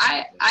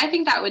 I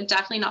think that would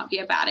definitely not be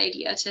a bad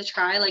idea to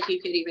try. Like,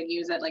 you could even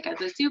use it like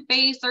as a soup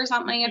base or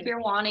something if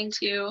you're wanting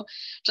to,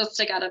 just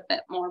to get a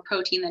bit more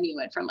protein than you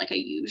would from like a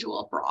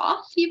usual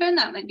broth. Even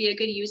that might be a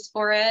good use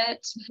for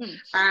it.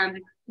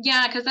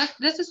 Yeah, because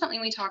this is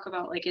something we talk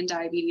about like in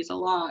diabetes a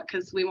lot,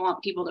 because we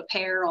want people to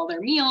pair all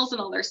their meals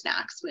and all their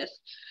snacks with,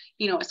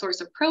 you know, a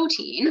source of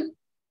protein.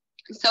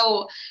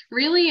 So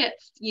really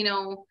it's, you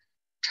know,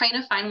 trying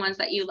to find ones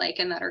that you like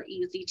and that are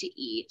easy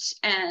to eat.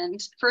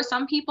 And for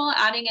some people,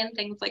 adding in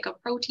things like a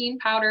protein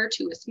powder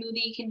to a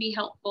smoothie can be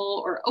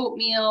helpful, or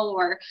oatmeal,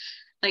 or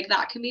like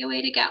that can be a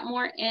way to get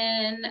more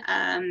in.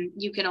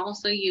 You can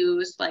also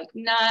use like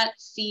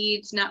nuts,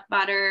 seeds, nut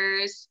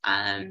butters.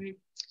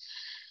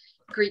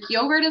 Greek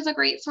yogurt is a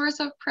great source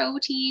of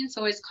protein.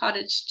 So is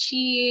cottage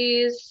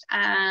cheese.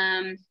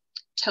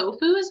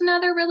 Tofu is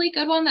another really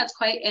good one that's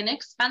quite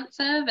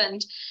inexpensive,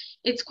 and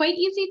it's quite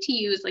easy to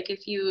use. Like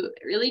if you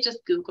really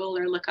just Google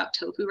or look up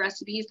tofu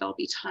recipes, there'll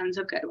be tons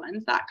of good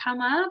ones that come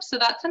up. So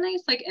that's a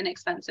nice, like,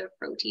 inexpensive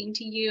protein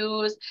to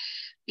use.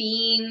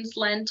 Beans,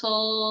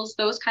 lentils,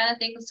 those kind of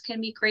things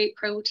can be great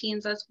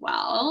proteins as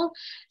well.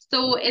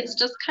 So it's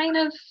just kind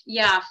of,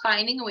 yeah,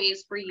 finding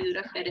ways for you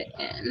to fit it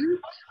in.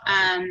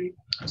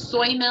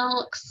 Soy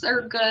milks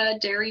are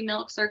good. Dairy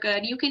milks are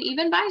good. You can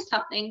even buy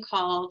something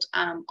called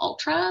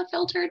ultra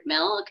filtered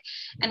milk.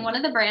 And one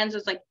of the brands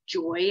is like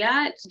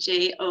Joya. It's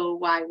Joyya.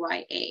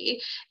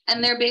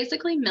 And they're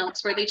basically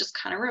milks where they just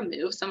kind of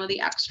remove some of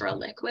the extra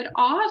liquid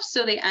off.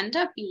 So they end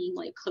up being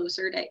like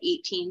closer to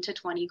 18 to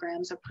 20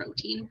 grams of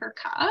protein per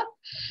cup.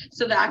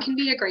 So that can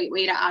be a great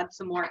way to add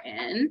some more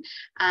in.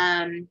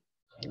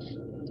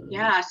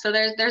 Yeah, so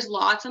there's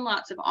lots and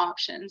lots of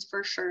options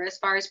for sure as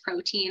far as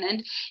protein.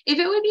 And if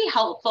it would be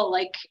helpful,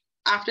 like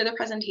after the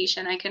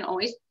presentation, I can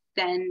always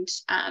send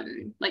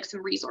like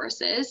some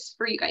resources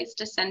for you guys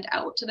to send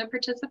out to the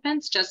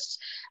participants just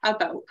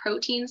about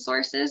protein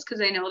sources,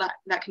 because I know that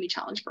that can be a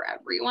challenge for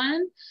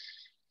everyone.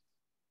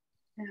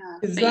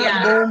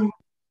 Yeah.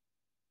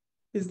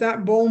 Is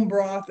that bone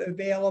broth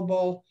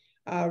available,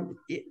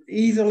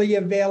 easily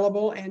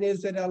available? And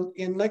is it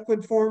in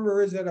liquid form,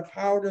 or is it a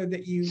powder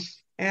that you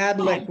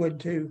add liquid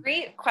to?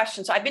 Great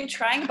question. So I've been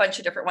trying a bunch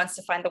of different ones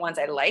to find the ones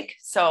I like.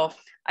 So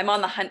I'm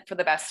on the hunt for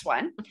the best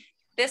one.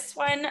 This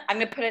one, I'm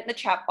going to put it in the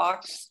chat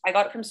box. I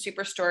got it from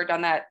Superstore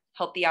down that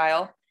healthy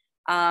aisle.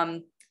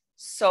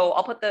 So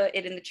I'll put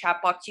it in the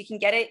chat box. You can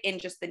get it in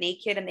just the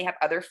naked, and they have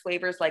other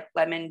flavors like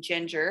lemon,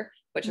 ginger,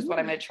 which is what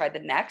I'm going to try the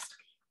next.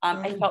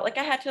 I felt like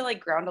I had to like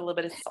ground a little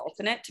bit of salt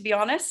in it, to be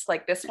honest.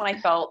 Like this one, I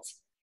felt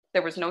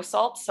there was no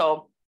salt.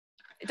 So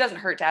it doesn't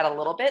hurt to add a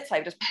little bit. So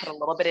I just put a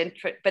little bit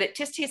into it, but it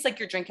just tastes like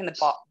you're drinking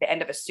the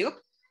end of a soup.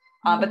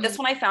 But this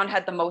one I found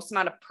had the most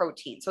amount of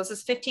protein. So this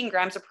is 15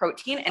 grams of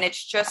protein, and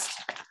it's just,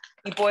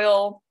 you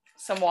boil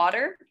some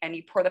water and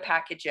you pour the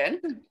package in.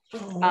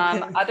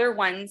 Other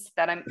ones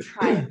that I'm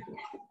trying,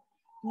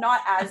 not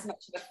as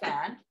much of a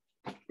fan,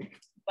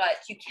 but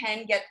you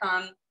can get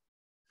them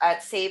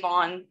at Save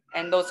On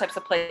and those types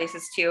of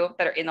places too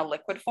that are in a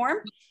liquid form.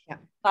 Yeah.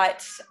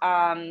 But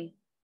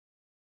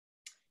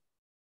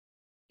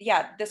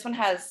yeah, this one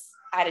has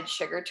added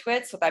sugar to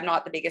it, so I'm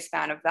not the biggest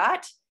fan of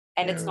that.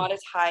 And it's not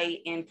as high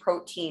in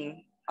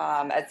protein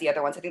as the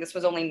other ones. I think this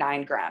was only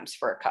 9 grams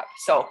for a cup.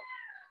 So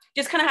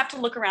just kind of have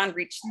to look around,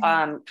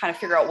 kind of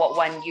figure out what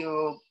one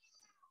you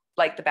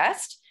like the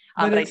best.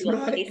 But I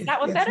do taste that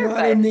one better.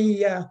 Not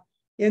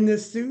in the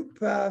soup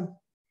aisle?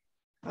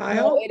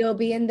 No, it'll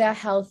be in the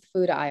health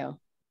food aisle.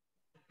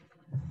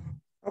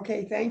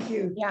 Okay, thank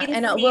you. Yeah,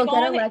 and we'll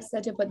get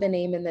Alexa to put the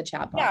name in the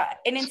chat box. Yeah,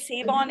 and in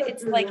Save On,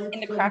 it's like in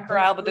the cracker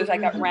aisle, but there's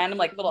like that random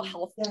like little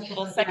health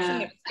little section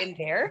that's in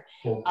there.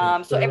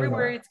 So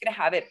everywhere it's gonna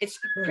have it. It's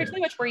pretty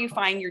much where you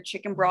find your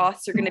chicken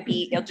broths are gonna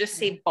be. It'll just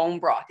say bone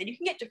broth, and you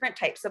can get different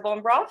types of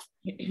bone broth.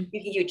 You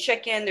can do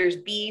chicken. There's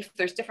beef.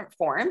 There's different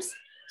forms.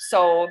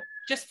 So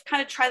just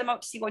kind of try them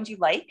out to see ones you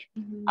like.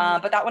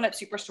 But that one at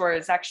Superstore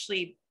is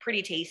actually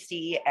pretty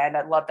tasty, and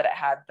I love that it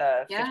had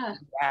the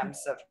 50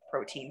 grams of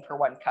protein per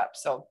 1 cup.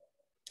 So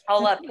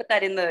I'll put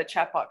that in the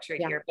chat box right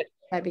here. But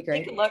that'd be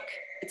great. Take a look.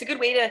 It's a good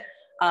way to.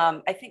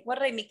 I think, what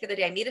did I make the other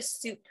day? I made a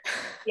soup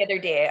the other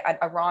day,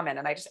 a ramen,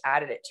 and I just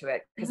added it to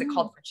it because it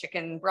called for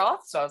chicken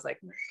broth. So I was like,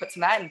 put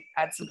some of that and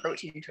add some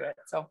protein to it.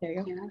 So there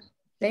you go. Yeah.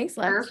 Thanks,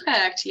 Lex.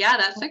 Perfect. Yeah,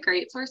 that's a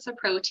great source of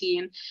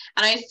protein.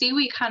 And I see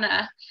we kind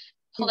of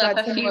pulled up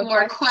a few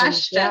more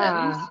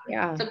questions.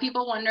 Yeah. So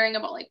people wondering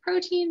about like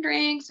protein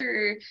drinks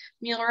or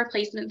meal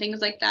replacement,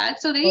 things like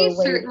that. So they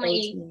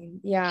certainly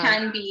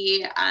can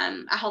be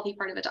a healthy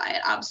part of a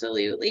diet.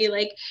 Absolutely.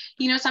 Like,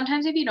 you know,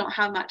 sometimes if you don't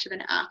have much of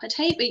an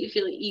appetite, but you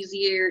feel it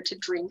easier to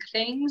drink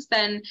things,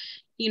 then,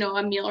 you know,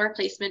 a meal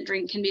replacement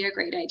drink can be a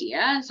great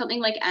idea. Something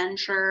like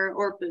Ensure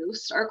or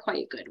Boost are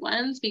quite good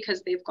ones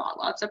because they've got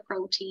lots of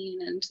protein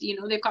and, you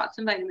know, they've got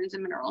some vitamins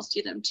and minerals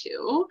to them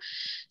too.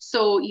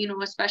 So, you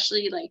know,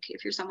 especially like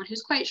if you're someone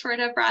who's quite short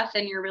of breath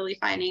and you're really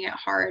finding it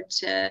hard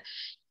to,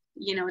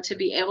 you know, to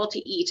be able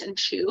to eat and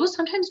chew,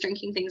 sometimes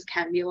drinking things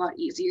can be a lot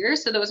easier.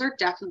 So those are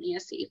definitely a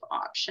safe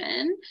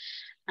option.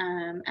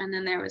 And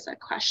then there was a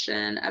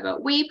question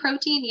about whey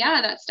protein.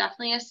 Yeah, that's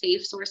definitely a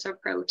safe source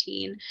of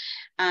protein.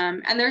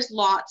 And there's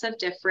lots of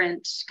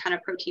different kind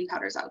of protein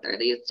powders out there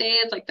these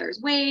days. Like there's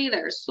whey,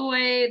 there's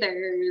soy,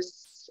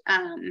 there's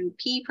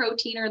pea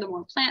protein or the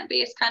more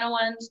plant-based kind of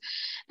ones.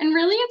 And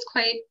really it's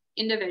quite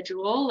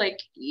individual. Like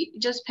you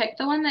just pick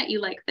the one that you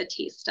like the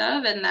taste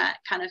of and that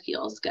kind of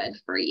feels good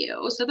for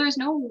you. So there's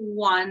no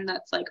one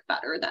that's like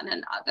better than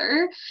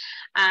another.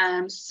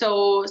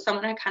 So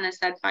someone had kind of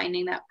said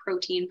finding that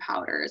protein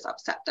powders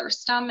upset their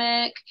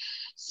stomach.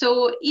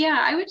 So yeah,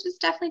 I would just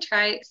definitely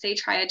try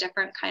a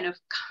different kind of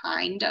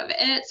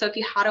it. So if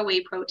you had a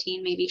whey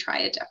protein, maybe try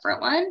a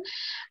different one.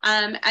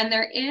 And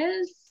there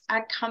is a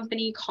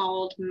company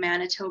called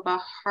Manitoba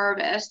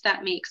Harvest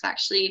that makes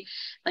actually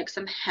like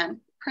some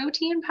hemp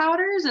protein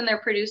powders, and they're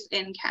produced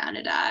in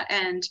Canada,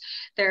 and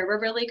they're a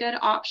really good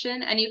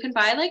option. And you can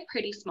buy like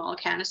pretty small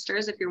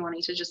canisters if you're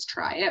wanting to just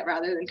try it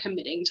rather than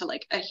committing to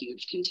like a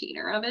huge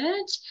container of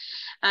it.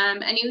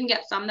 And you can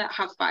get some that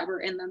have fiber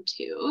in them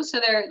too,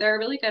 so they're a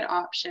really good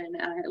option.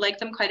 I like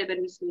them quite a bit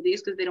in smoothies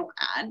because they don't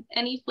add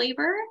any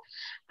flavor.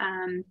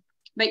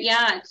 But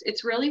yeah,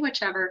 it's really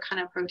whichever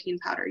kind of protein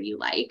powder you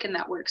like and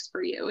that works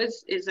for you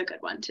is a good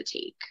one to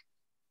take.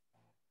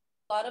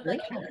 A lot of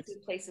like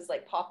food places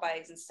like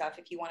Popeyes and stuff,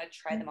 if you want to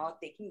try them out,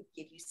 they can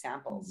give you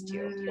samples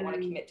too. If you don't want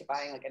to commit to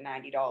buying like a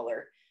 $90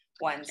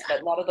 ones,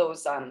 but a lot of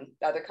those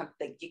other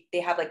companies,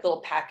 they have like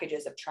little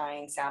packages of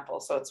trying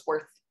samples, so it's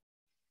worth,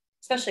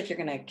 especially if you're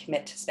going to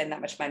commit to spend that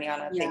much money on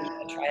a thing, you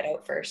can try it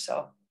out first.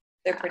 So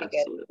they're pretty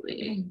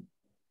good.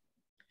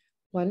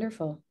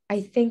 Wonderful. I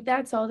think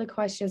that's all the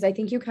questions. I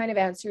think you kind of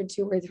answered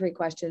 2 or 3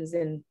 questions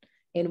in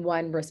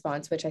one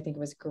response, which I think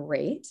was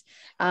great.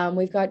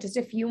 We've got just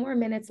a few more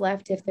minutes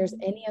left. If there's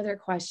any other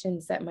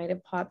questions that might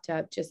have popped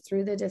up just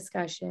through the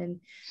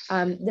discussion,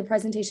 the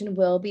presentation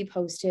will be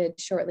posted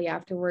shortly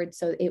afterwards,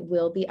 so it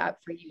will be up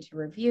for you to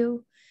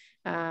review.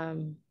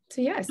 So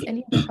yes,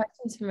 any other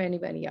questions from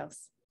anybody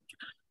else?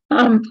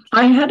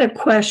 I had a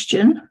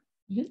question.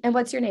 And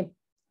what's your name?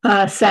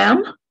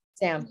 Sam.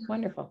 Sam,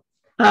 wonderful.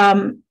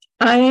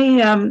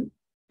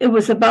 It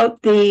was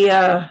about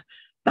the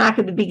back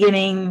at the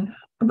beginning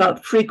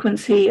about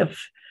frequency of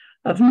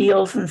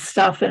meals and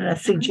stuff, and a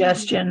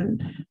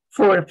suggestion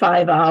 4 to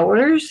 5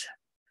 hours.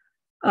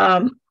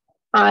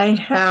 I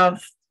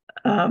have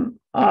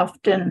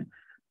often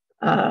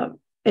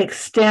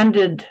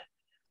extended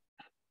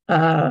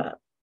the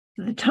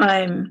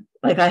time,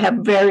 like I have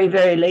very,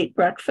 very late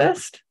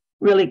breakfast,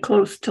 really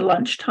close to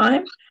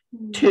lunchtime,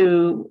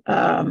 to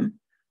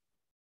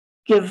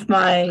give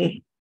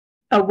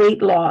a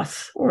weight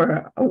loss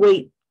or a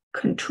weight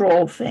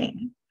control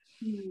thing.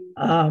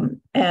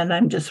 And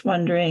I'm just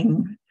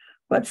wondering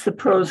what's the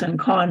pros and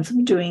cons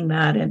of doing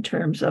that in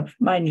terms of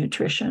my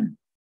nutrition.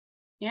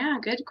 Yeah,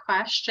 good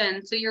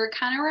question. So you're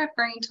kind of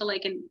referring to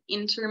like an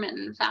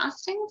intermittent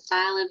fasting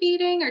style of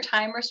eating or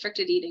time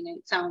restricted eating,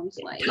 it sounds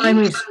like. Time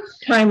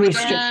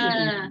restricted.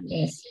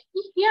 Yes.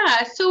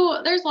 Yeah,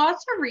 so there's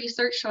lots of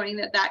research showing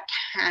that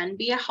can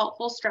be a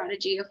helpful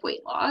strategy of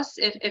weight loss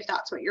if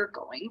that's what you're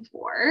going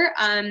for.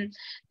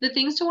 The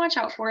things to watch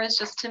out for is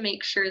just to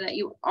make sure that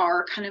you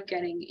are kind of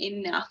getting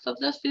enough of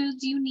the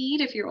foods you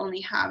need if you're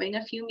only having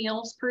a few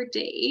meals per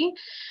day.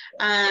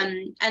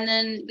 And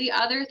then the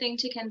other thing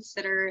to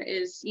consider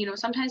is,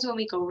 sometimes when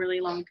we go really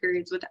long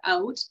periods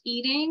without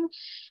eating,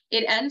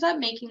 it ends up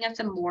making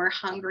us more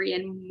hungry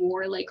and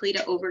more likely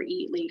to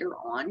overeat later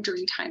on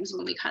during times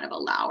when we kind of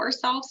allow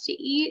ourselves to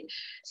eat.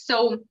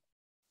 So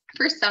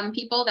for some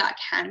people, that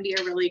can be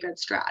a really good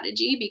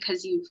strategy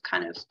because you've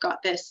kind of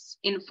got this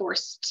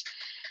enforced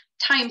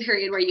time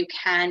period where you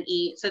can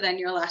eat. So then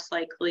you're less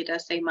likely to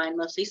say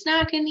mindlessly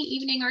snack in the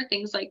evening or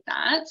things like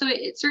that. So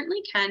it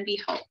certainly can be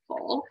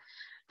helpful.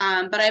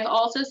 But I've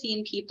also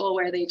seen people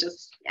where they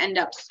just end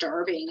up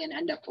starving and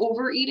end up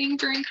overeating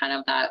during kind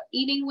of that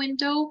eating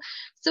window.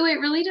 So it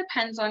really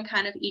depends on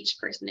kind of each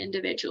person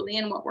individually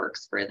and what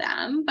works for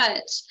them.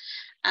 But,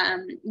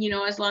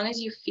 as long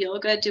as you feel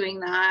good doing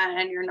that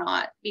and you're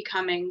not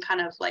becoming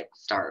kind of like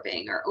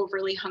starving or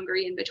overly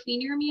hungry in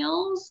between your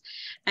meals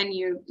and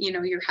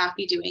you're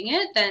happy doing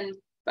it, then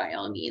by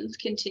all means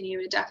continue.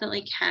 It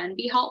definitely can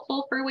be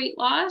helpful for weight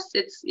loss.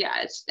 It's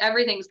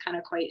everything's kind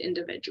of quite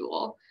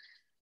individual.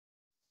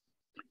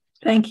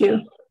 Thank you.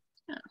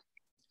 Yeah.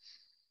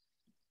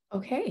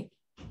 Okay.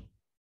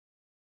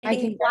 I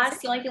think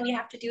the only thing we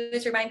have to do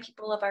is remind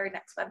people of our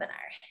next webinar.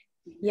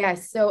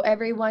 Yes. So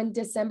everyone,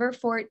 December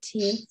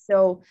 14th,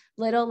 so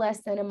little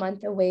less than a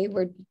month away,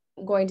 we're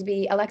going to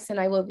be, Alexa and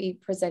I will be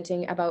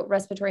presenting about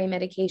respiratory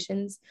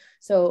medications.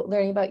 So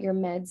learning about your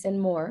meds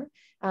and more.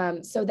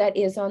 So that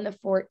is on the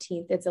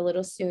 14th. It's a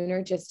little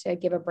sooner just to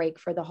give a break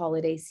for the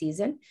holiday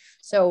season.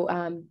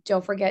 So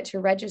don't forget to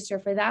register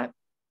for that.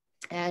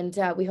 And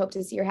we hope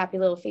to see your happy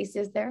little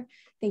faces there.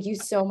 Thank you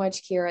so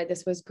much, Keira.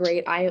 This was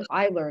great.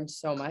 I learned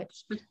so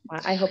much.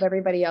 I hope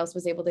everybody else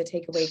was able to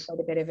take away quite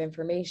a bit of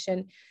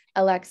information.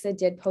 Alexa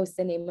did post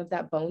the name of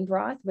that bone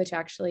broth, which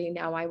actually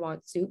now I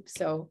want soup.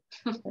 So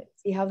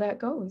let's see how that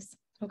goes.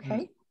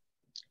 Okay.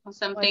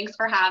 Awesome. Thanks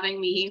for having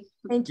me.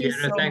 Thank you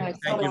so much.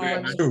 Thank you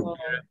very much.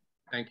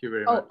 Thank you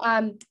very much.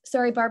 Oh,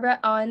 sorry, Barbara,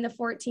 on the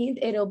 14th,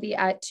 it'll be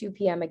at 2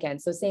 p.m. again.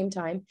 So same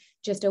time,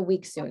 just a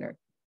week sooner.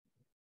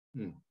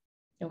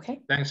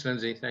 Okay. Thanks,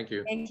 Lindsay. Thank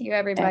you. Thank you,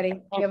 everybody.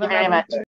 Thank you very much.